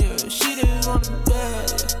 yeah. She just want it bad.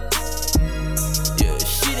 Yeah,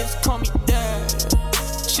 she just call me dad.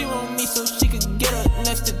 She want me so she could get up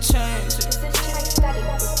next to change.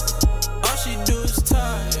 All she do is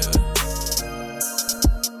tie.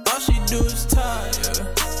 All she do is tie.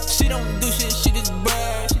 She don't do shit, she just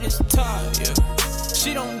brag. She just tie.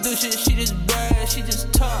 She don't do shit, she just brag. She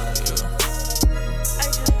just tie. I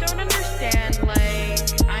just don't understand. Like,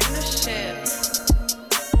 I'm the shit.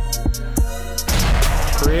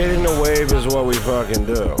 Creating the wave is what we fucking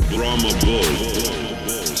do.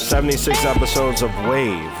 76 episodes of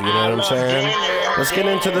Wave, you know what I'm saying? Let's get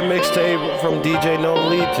into the mixtape from DJ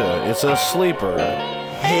Nolita. It's a sleeper.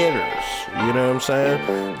 Hitters, you know what I'm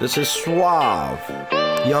saying? This is Suave,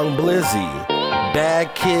 Young Blizzy,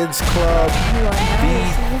 Bad Kids Club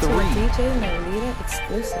B3. DJ Nolita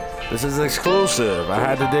exclusive. This is exclusive. I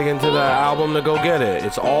had to dig into the album to go get it.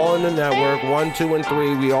 It's all in the network. 1, 2, and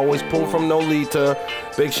 3. We always pull from Nolita.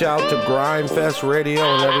 Big shout to Grindfest Radio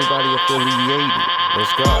and everybody affiliated.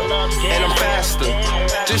 Let's go. And I'm faster.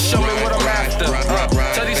 Just show me what I'm after.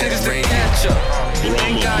 Tell these niggas to catch up.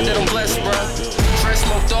 Thank God that I'm blessed, bruh. Fresh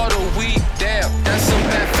smoked all the weed. Damn, that's a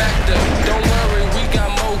bad factor. Don't worry, we got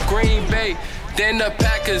more Green Bay than the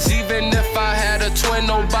Packers. Even if I had a twin,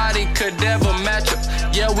 nobody could ever match up.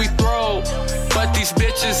 Yeah, we throw, but these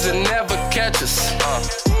bitches will never catch us.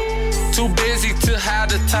 Too busy to have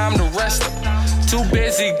the time to rest up. Too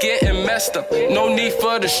busy getting messed up. No need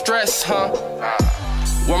for the stress, huh?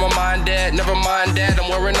 Where my mind at? Never mind that. I'm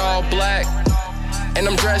wearing all black. And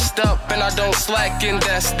I'm dressed up and I don't slack, and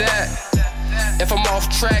that's that. If I'm off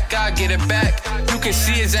track, I get it back. You can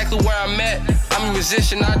see exactly where I'm at. I'm a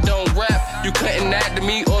musician, I don't rap. You couldn't add to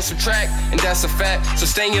me or subtract, and that's a fact. So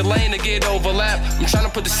stay in your lane to get overlap. I'm trying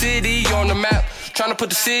to put the city on the map. Trying to put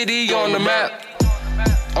the city on the map.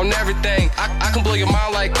 On everything, I can blow your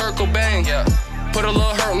mind like Kurt Cobain. Put a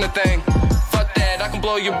little hurt on the thing. Fuck that, I can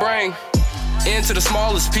blow your brain. Into the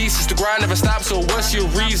smallest pieces, the grind never stops, so what's your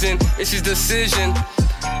reason? It's your decision.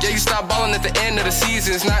 Yeah, you stop ballin' at the end of the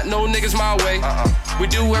season. It's not no niggas my way. We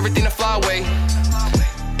do everything the flyway.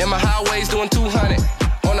 In my highways doing 200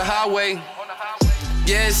 on the highway.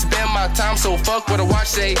 Yeah, it's been my time, so fuck what a watch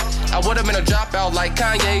say. I would've been a dropout like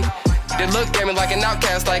Kanye. They look at me like an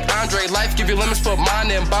outcast, like Andre. Life give you limits, put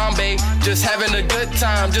mine in Bombay. Just having a good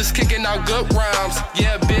time, just kicking out good rhymes.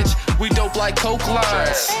 Yeah, bitch, we dope like coke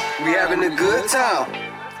lines. We having a good time,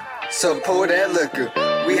 so pour that liquor.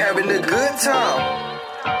 We having a good time,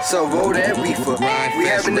 So roll that reefer. We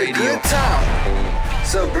having a good time.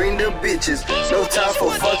 So bring the bitches. No time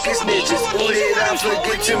for fucking snitches. Boot it out,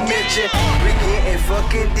 forget to mention. We getting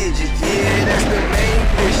fucking digits. Yeah, that's the main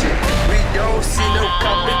mission. We don't see no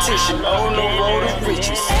competition. On the road to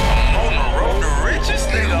riches. On the road to riches,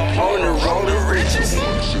 nigga. On the road to riches.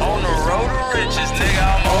 On the road to riches, nigga.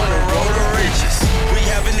 I'm on the road to riches. We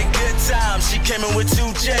having a good time. She came in with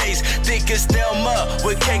 2 J's. Thick as Thelma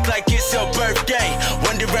with cake like it's her birthday.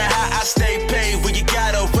 Wondering how I stay paid when you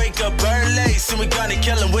gotta wake up early. So we gonna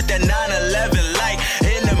kill him with that 9/11 light.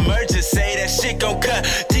 In emergency, that shit gon' cut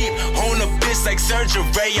deep on the bitch like surgery.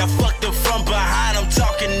 I fucked her from behind. I'm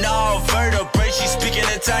talking all vertebrae. She speaking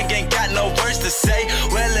in tongue, ain't got no words to say.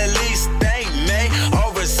 Well, at least they may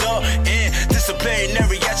all result in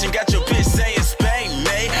disciplinary action. Got your bitch saying Spain,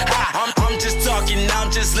 mate. I'm just talking,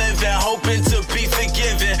 I'm just living, hoping to be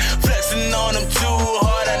forgiven. Flexing on them too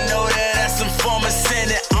hard, I know that that's some form of sin.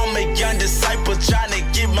 I'm a young disciple trying to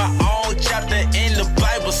get my own chapter in the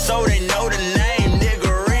Bible so they know the name.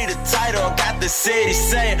 Nigga, read the title, got the city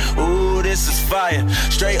saying, ooh, this is fire.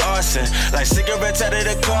 Straight arson, like cigarettes out of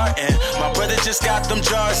the carton. My brother just got them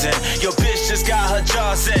jars in. Your bitch just got her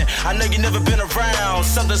jaws in. I know you never been around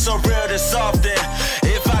something so real this often.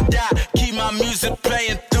 If I die, keep my music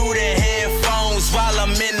playing through the headphones while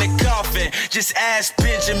I'm in the coffin. Just ask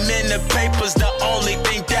Benjamin, the paper's the only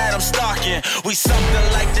thing that I'm stalking. We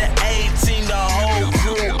something like the 18, the whole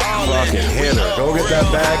crew all Fucking hitter. Go get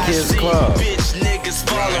that Bad Kids Club. Bitch niggas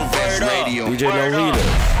falling word up. DJ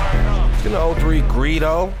Nolita. You know, 03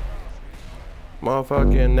 Greedo.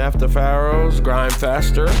 Motherfucking Nefta Pharaohs. Grind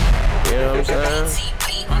Faster. You know what I'm saying?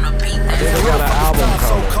 They got an album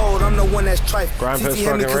coming. So cold, I'm the one that's trife. Grindfest TT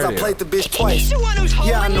hit me fucking cause I radio. played the bitch twice.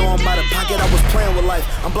 Yeah, I know I'm out of pocket, I was playing with life.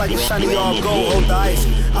 I'm black and shiny, all gold, hold the ice.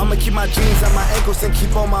 I'ma keep my jeans at my ankles and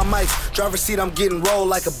keep on my mics. Driver's seat, I'm getting rolled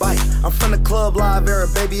like a bike. I'm from the club live era,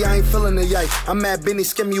 baby, I ain't feeling the yike. I'm at Benny,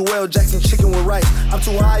 Skemuel, Jackson, chicken with rice. I'm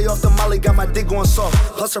too high off the molly, got my dick going soft.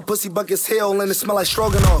 Plus her pussy bucket's hell and it smell like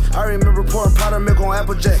stroganoff. I remember pouring powder milk on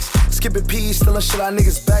Apple Jacks. Skipping peas, stealing shit out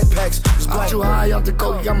niggas' backpacks. I'm too high off the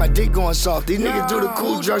coke, got my dick going soft. These niggas do the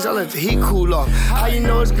cool drugs, I let the heat cool off. How you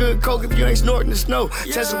know it's good coke if you ain't snorting the snow?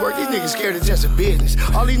 Test the work, these niggas scared to test the business.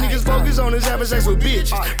 All these niggas focus on is having sex with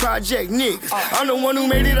bitches. Project niggas, I'm the one who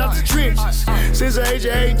made it out the trenches. Since the age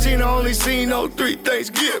of 18, I only seen 03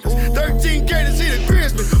 Thanksgivings. 13K to see the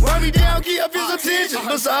Christmas. Run me down, keep up his attention.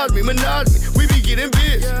 Besides me, monogamy, we be getting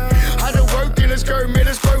busy. I done worked in a skirt, made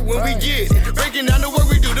a skirt when we get it. Breaking down the work,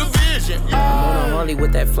 we do the vision. I'm on a Harley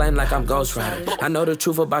with that flame like I'm Ghost Rider. I know the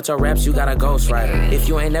truth about your raps, you got a Ghost Rider. If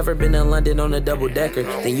you ain't never been in London on a double decker,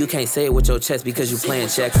 then you can't say it with your chest because you playing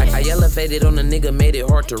checks. I elevated on a nigga, made it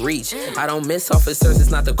hard to reach. I don't miss officers,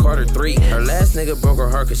 it's not the Carter 3. Her last nigga broke her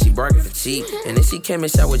heart cause she bargained for cheap. And then she came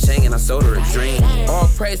and shot with Chang and I sold her a dream. All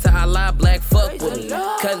praise to Allah, black fuck with me.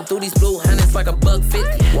 Cutting through these blue hundreds like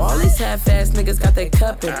 $1.50. All these half-ass niggas got that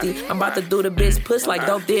cup empty. I'm about to do the bitch push like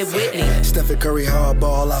Dope did Whitney. Stephen Curry, how I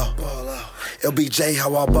ball out. LBJ,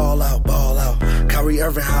 how I ball out. Kyrie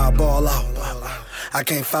Irving, how I ball out. I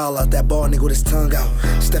can't foul out that ball nigga with his tongue out.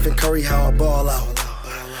 Stephen Curry, how I ball out.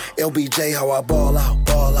 LBJ, how I ball out.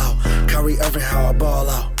 Kyrie Irving, how I ball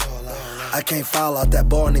out. I can't foul out that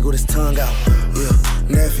ball nigga with his tongue out. Yeah,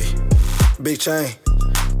 Neffy, Big Chain,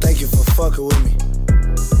 thank you for fucking with me.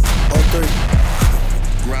 03.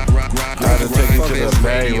 Try to take you to the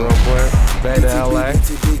Bay real quick. Bay to LA.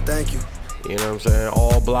 Thank you. You know what I'm saying?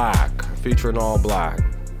 All black. Featuring all black.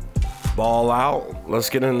 Ball out. Let's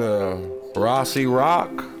get into Rossi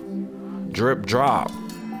Rock. Drip Drop.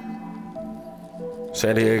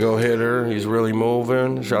 San Diego hitter. He's really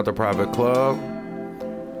moving. Shout out to Private Club.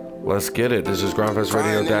 Let's get it. This is Grindfest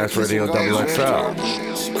Radio Dash Radio XXL.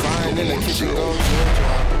 Crying in the kitchen, go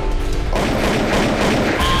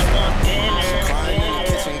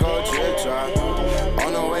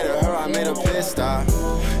stop.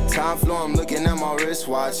 Time flow, I'm looking at my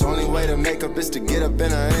wristwatch. Only way to make up is to get up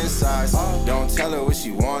in her insides. Don't tell her what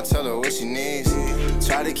she wants, tell her what she needs.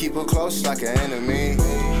 Try to keep her close like an enemy.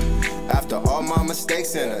 After all my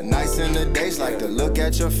mistakes and the nights and the days, like to look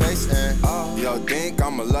at your face and yo, think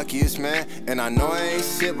I'm the luckiest man. And I know I ain't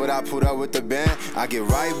shit, but I put up with the band. I get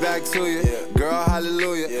right back to you, girl,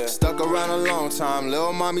 hallelujah. Stuck around a long time,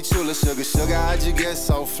 little mommy chula. Sugar, how'd you get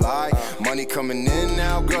so fly? Money coming in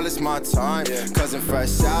now, girl, it's my time. Cousin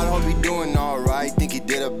fresh out, hope he doing alright. Think he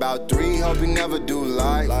did about 3, hope he never do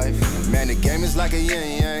life. Man, the game is like a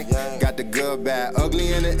yin-yang. Got the good, bad,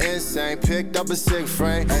 ugly, and the insane. Picked up a sick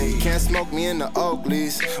frame, hey, can't smoke me in the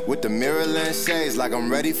Oakleys with the mirror lens shades, like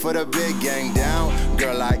I'm ready for the big gang down.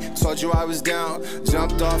 Girl, I told you I was down.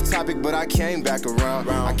 Jumped off topic, but I came back around.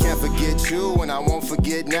 I can't forget you, and I won't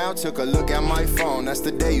forget now. Took a look at my phone, that's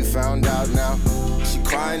the day you found out now. She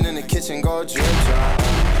crying in the kitchen, go drip dry.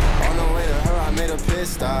 On the way to her, I made a pit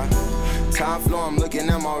stop. Time flow, I'm looking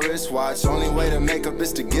at my wristwatch. Only way to make up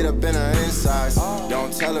is to get up in her insides.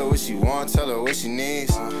 Don't tell her what she wants, tell her what she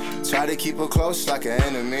needs. Try to keep her close like an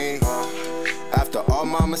enemy. After all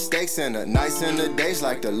my mistakes and the nights and the days,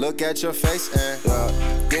 like to look at your face and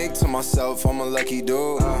think to myself, I'm a lucky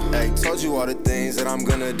dude. Hey, told you all the things that I'm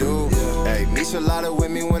gonna do. Hey, meet a lot of with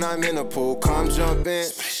me when I'm in the pool. Come jump in,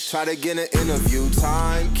 try to get an interview.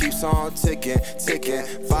 Time keeps on ticking, ticking.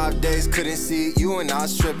 5 days couldn't see you and I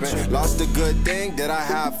was tripping. Lost a good thing that I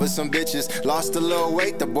have for some bitches. Lost a little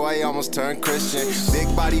weight, the boy almost turned Christian. Big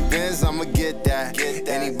body Benz, I'ma get that.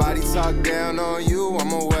 Anybody talk down on you,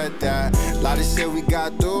 I'ma wet that. Lot of shit we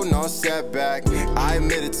got through, no setback. I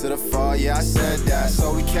admitted to the fall, yeah, I said that.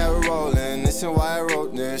 So we kept rolling, this is why I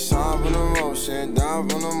wrote this. Down from the motion, down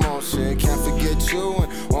from the motion. Can't forget you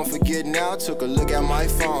and won't forget now. Took a look at my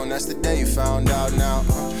phone, that's the day you found out now.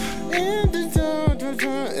 Hey,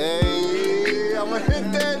 I'ma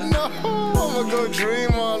hit that note, I'ma go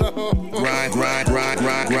dream on them. Grind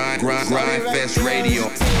Fest Radio.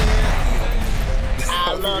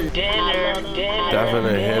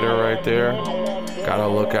 Definite hitter right there. Gotta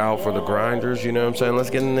look out for the grinders, you know what I'm saying? Let's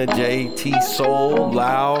get into JT Soul,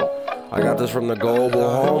 Loud. I got this from the Global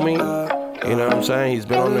Homie. You know what I'm saying? He's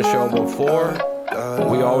been on the show before.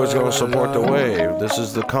 We always gonna support the wave. This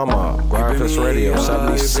is the come up. Grindfest Radio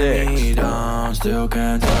 76. Still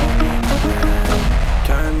can't tell me nothing.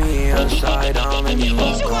 Turn me upside down, make me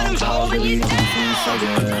walk on clouds, baby, don't feel so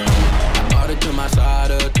good. Brought it to my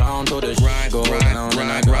side of town, told the shit go down,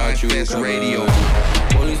 and I got you covered.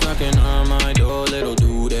 Police knocking on my door, little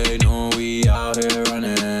do they know we out here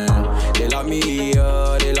running. They lock me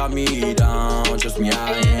up, they lock me down. Trust me,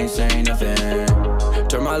 I ain't saying nothing.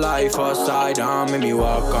 Turn my life upside down, make me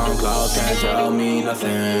walk on clouds, can't tell me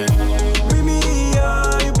nothing. Bring me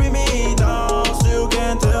up, you bring me down, still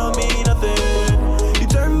can't tell me nothing. You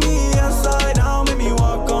turn me upside down, make me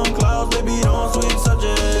walk on clouds, baby, don't switch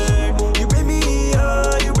subject. You bring me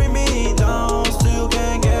up, you bring me down, still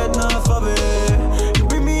can't get enough of it. You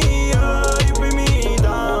bring me up, you bring me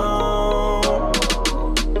down.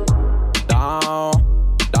 Down,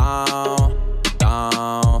 down,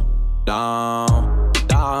 down, down,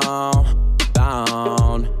 down,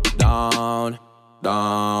 down, down,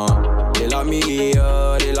 down. They lock me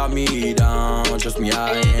up, they lock me down. Trust me,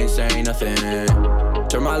 I ain't saying nothing.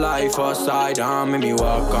 Turn my life upside down, make me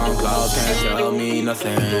walk on clouds, can't tell me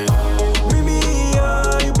nothing. Bring me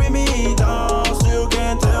up, you bring me down, still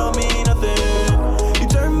can't tell me nothing. You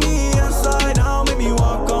turn me upside down, make me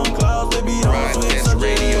walk on clouds, baby, don't switch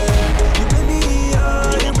subject. You bring me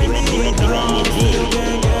up, you bring me down, still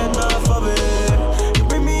can't get enough of it. You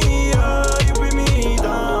bring me up, you bring me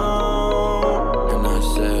down. And I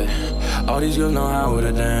said, all these girls know how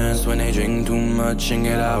to dance when they drink too much and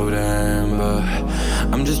get out and but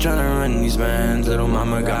I'm just tryna run these bands. Little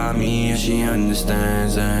mama got me and she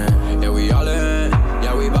understands. And yeah, we all in,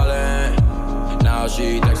 yeah, we ballin'. Now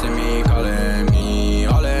she texting me, calling me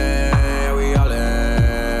all in. Yeah, we all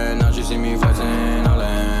in. Now she see me flexing, all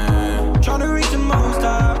in. Tryna reach the most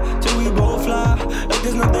high till we both fly. Like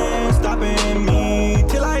there's nothing stopping me.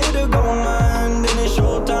 Till I hit the gold mine, then it's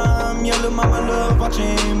showtime. Yeah, little mama love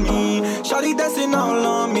watching me. Shawty dancing all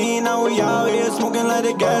on me. Now we out here smoking like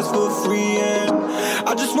the gas for free. And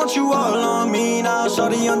I just want you all on me now.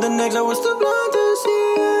 Shawty on the next, I was too blind to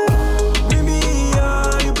see it. Bring me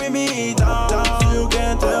up, you bring me down. You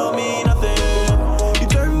can't tell me nothing. You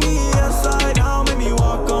turn me upside down, make me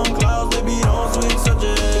walk on clouds, baby, don't switch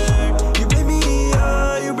subject. You bring me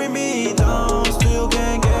up, you bring me down. Still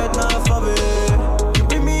can't get enough of it. You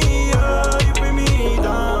bring me up, you bring me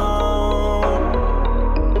down.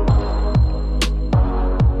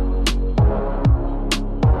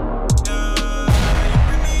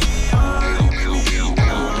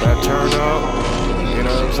 Turn up, you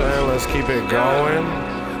know what I'm saying? Let's keep it going.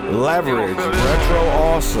 Leverage, retro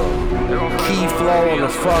awesome. Key flow on the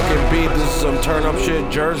fucking beat. This is some turn up shit.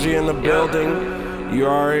 Jersey in the building. You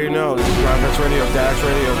already know. This is Grindfest Radio, Dash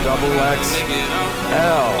Radio, XXL.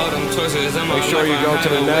 Make sure you go to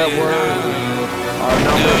the network. Our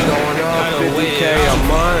number's going up, 50K a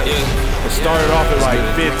month. It started off at like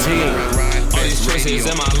 15. All these choices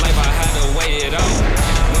in my life, I had to weigh it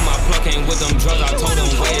out. Came with them drugs, I told them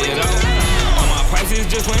weigh it out. All my prices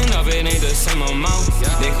just went up, it ain't the same amount.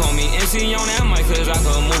 They call me MC on that mic cause I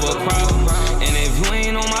could move a crowd. And if you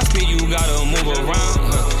ain't on my speed, you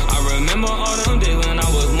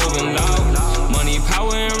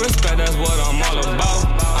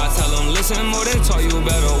know they told you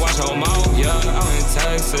better watch your mouth. Yeah, I'm in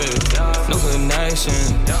Texas, no connection.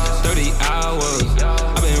 30 hours,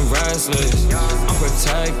 I've been restless. I'm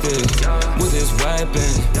protected with this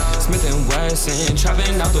weapon. Smith & Wesson,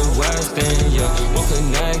 trapping out the West End. Yeah, well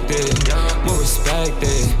connected, well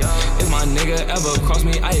respected. If my nigga ever cross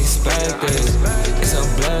me, I expect it. It's a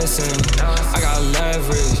blessing, I got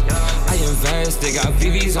leverage. I invested, got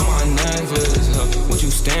VVs on my necklace. What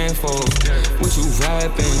you stand for? What you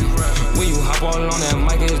rapping? When you hop all on that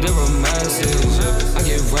mic, it's different message. I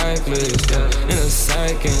get reckless in a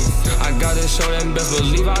second. I gotta show them, best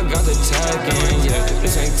believe I got the tagging. Yeah,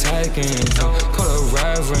 this ain't tagging. Call a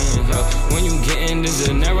reverend. When you get in this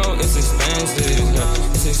dinero, it's expensive.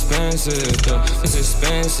 It's expensive. It's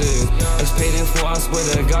expensive. It's paid in full. I swear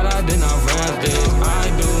to God, I did not rap this.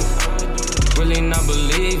 I do really not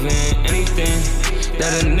believe in anything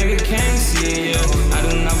that a nigga can't see, yeah. I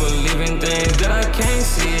do not believe in things that I can't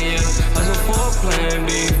see, yeah. Hustle for plan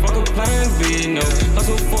B, fuck a plan B, no.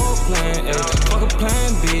 Hustle for plan A, fuck a plan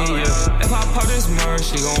B, yeah. If I pop this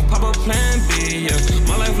merch, she gon' pop a plan B, yeah.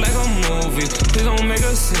 My life like a movie, please don't make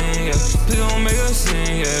a scene, yeah. Please don't make a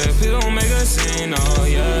scene, yeah. Please don't make a scene, oh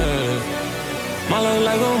yeah. My life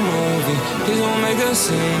like a movie, please don't make a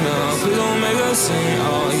scene, no. Please don't make a scene,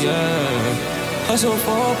 oh yeah. Hustle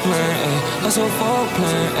for plan A, hustle for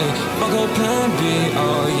plan A, fuck a plan B,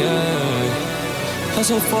 oh yeah.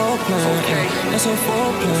 Hustle for plan A, hustle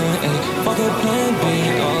for plan A, fuck a plan B,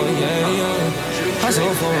 oh yeah, yeah.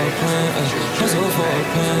 Hustle for a plan A, hustle for a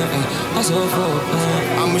plan A, hustle for a plan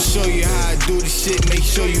A. I'ma show you how I do the shit, make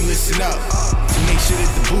sure you listen up. To make sure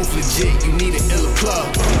that the booth legit, you need an illa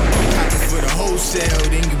plug. Copy for the wholesale,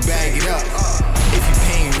 then you bag it up. If you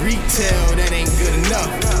paying retail, that ain't good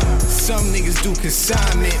enough. Some niggas do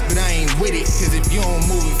consignment, but I ain't with it. Cause if you don't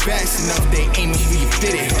move it fast enough, they aiming for you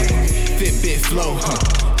fitted, Fitbit flow,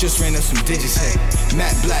 just ran up some digits, hey.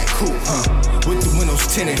 Matte black coupe, with the windows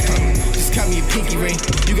tinted, Just cut me a pinky ring.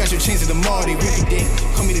 You got your chains at the mall, they rippy ding.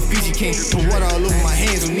 Call me the Fiji King, put water all over my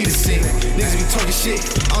hands, don't need a sink. Niggas be talking shit,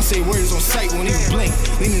 I don't say words on sight, won't even blink.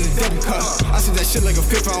 Lean in the double cup, I see that shit like a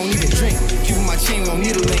fifth, I don't even drink. Keeping my chain, don't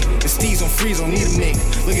need a link. The steeds on freeze, don't need a mink.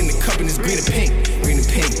 Look in the cup and it's green and pink, green and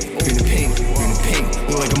pink, green and pink, green and pink.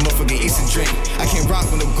 Look like a motherfucking Easter drink. I can't rock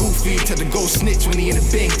when I'm goofy, tell the go snitch when he in the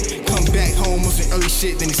bing. Come back home on some early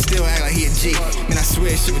shit, then he still act like he a G. Man, I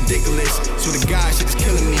swear shit ridiculous. So the guy shit is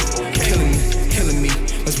killing me, killing me, killing me.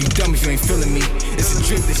 Must be dumb if you ain't feeling me. It's a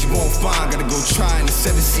drip that you won't find, gotta go try in the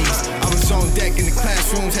 7 C's. I was on deck in the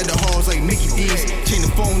classrooms, had the halls like Mickey D's. Chain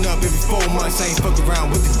the phone up every 4 months, I ain't fuck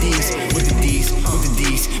around with the D's, with the D's, with the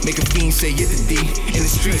D's. Make a fiend say yeah the D. In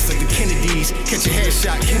the streets like the Kennedys, catch a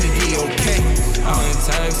headshot Kennedy, okay? I'm in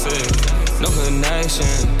Texas, no connection.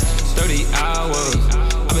 30 hours,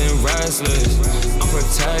 I've been restless. I'm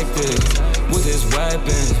protected with this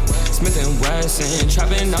weapon. Smith & Wesson,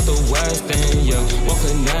 trapping out the West End, yeah. Well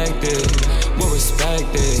connected, well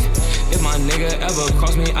respected. If my nigga ever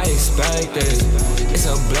cross me, I expect it. It's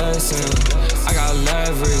a blessing, I got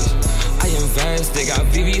leverage. I invested, got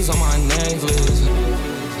VVs on my necklace.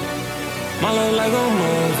 My life like a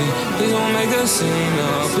movie, please don't make a scene,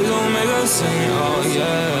 no. Please don't make a scene, oh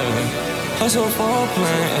yeah. Hustle for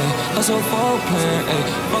plan A, hustle for plan A,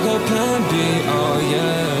 fuck a plan B, oh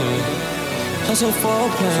yeah. Hustle for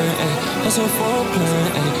plan A, hustle for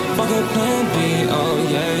plan A, fuck a plan B, oh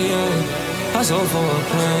yeah, yeah. Hustle for a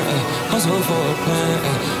plan A, hustle for a plan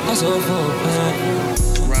A, hustle for a plan A.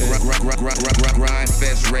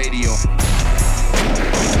 Grindfest Radio.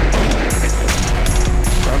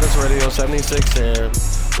 Grindfest Radio 76 here.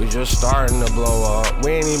 We just starting to blow up.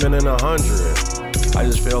 We ain't even in 100. I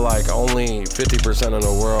just feel like only 50% of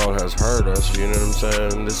the world has heard us, you know what I'm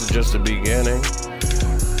saying? This is just the beginning.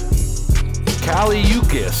 Kali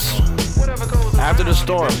Uchis, After the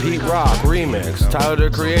Storm, Pete Rock, remix, Tyler the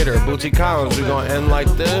Creator, Bootsy Collins. We gonna end like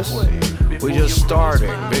this? We just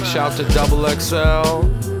started. Big shout to Double XL.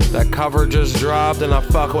 That cover just dropped and I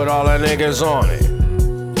fuck with all the niggas on it.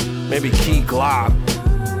 Maybe Key Glock.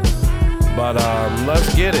 But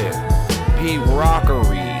let's get it. Pete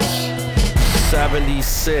Rockeries,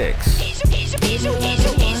 76. He's the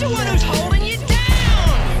one who's holding you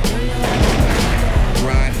down.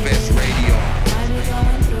 Grindfest Radio.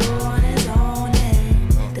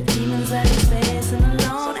 The demons that he's facing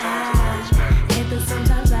alone. But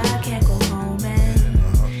sometimes I can't go home and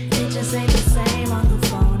it just ain't the same on the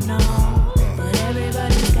phone, no. But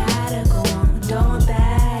everybody's gotta go on, don't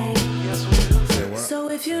they? So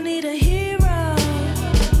if you need a hero,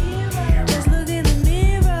 just look in the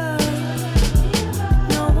mirror.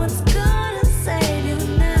 No one's gonna save you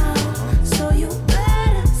now. So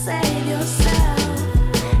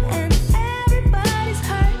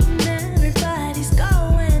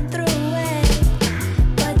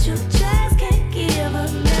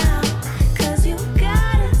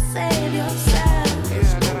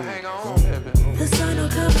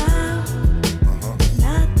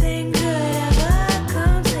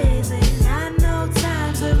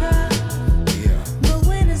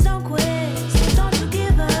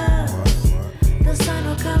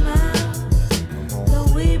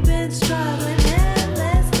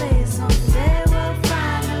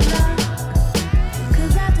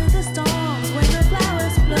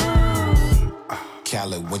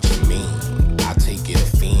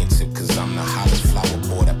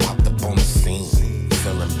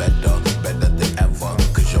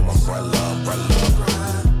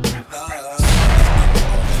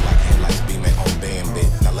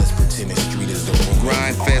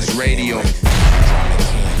Grindfest Radio.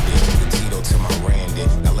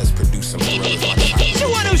 He's the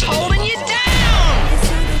one who's holding you down.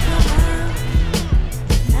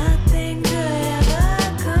 Nothing good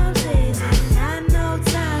ever comes easy. I know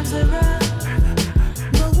times are rough,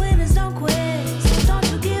 but winners don't quit, so don't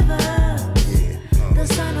you give up. The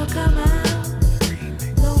sun will come out,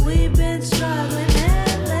 but we've been struggling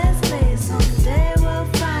endlessly. Someday we'll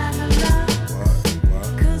find the love,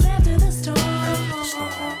 'cause after the storm, I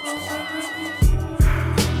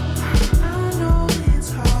know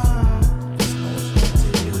it's hard.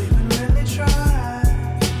 Did you even really try?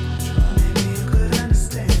 Maybe you could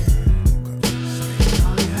understand.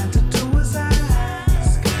 All you had to do was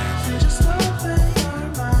ask, and just open your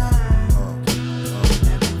mind.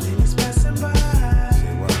 Everything is passing by.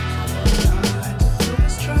 All you had to do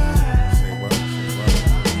was try. All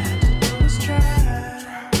you had to do was try.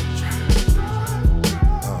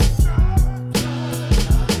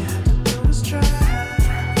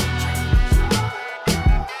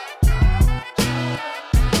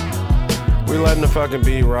 We letting the fucking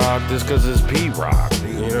beat rock just cause it's beat rock.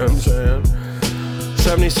 You know what I'm saying?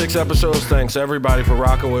 76 episodes. Thanks everybody for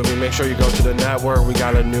rocking with me. Make sure you go to the network. We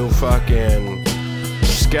got a new fucking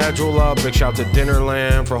schedule up. Big shout to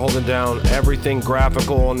Dinnerland for holding down everything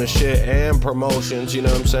graphical on the shit and promotions. You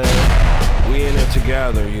know what I'm saying? We in it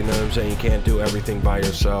together. You know what I'm saying? You can't do everything by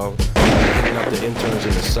yourself. Picking up the interns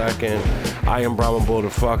in a second. I am Brahma Bull, the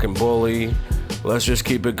fucking bully. Let's just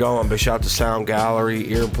keep it going. Big shout to Sound Gallery,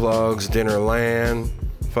 Earplugs, Dinnerland,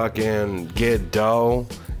 fucking Get Dough.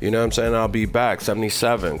 You know what I'm saying? I'll be back.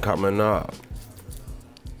 77 coming up.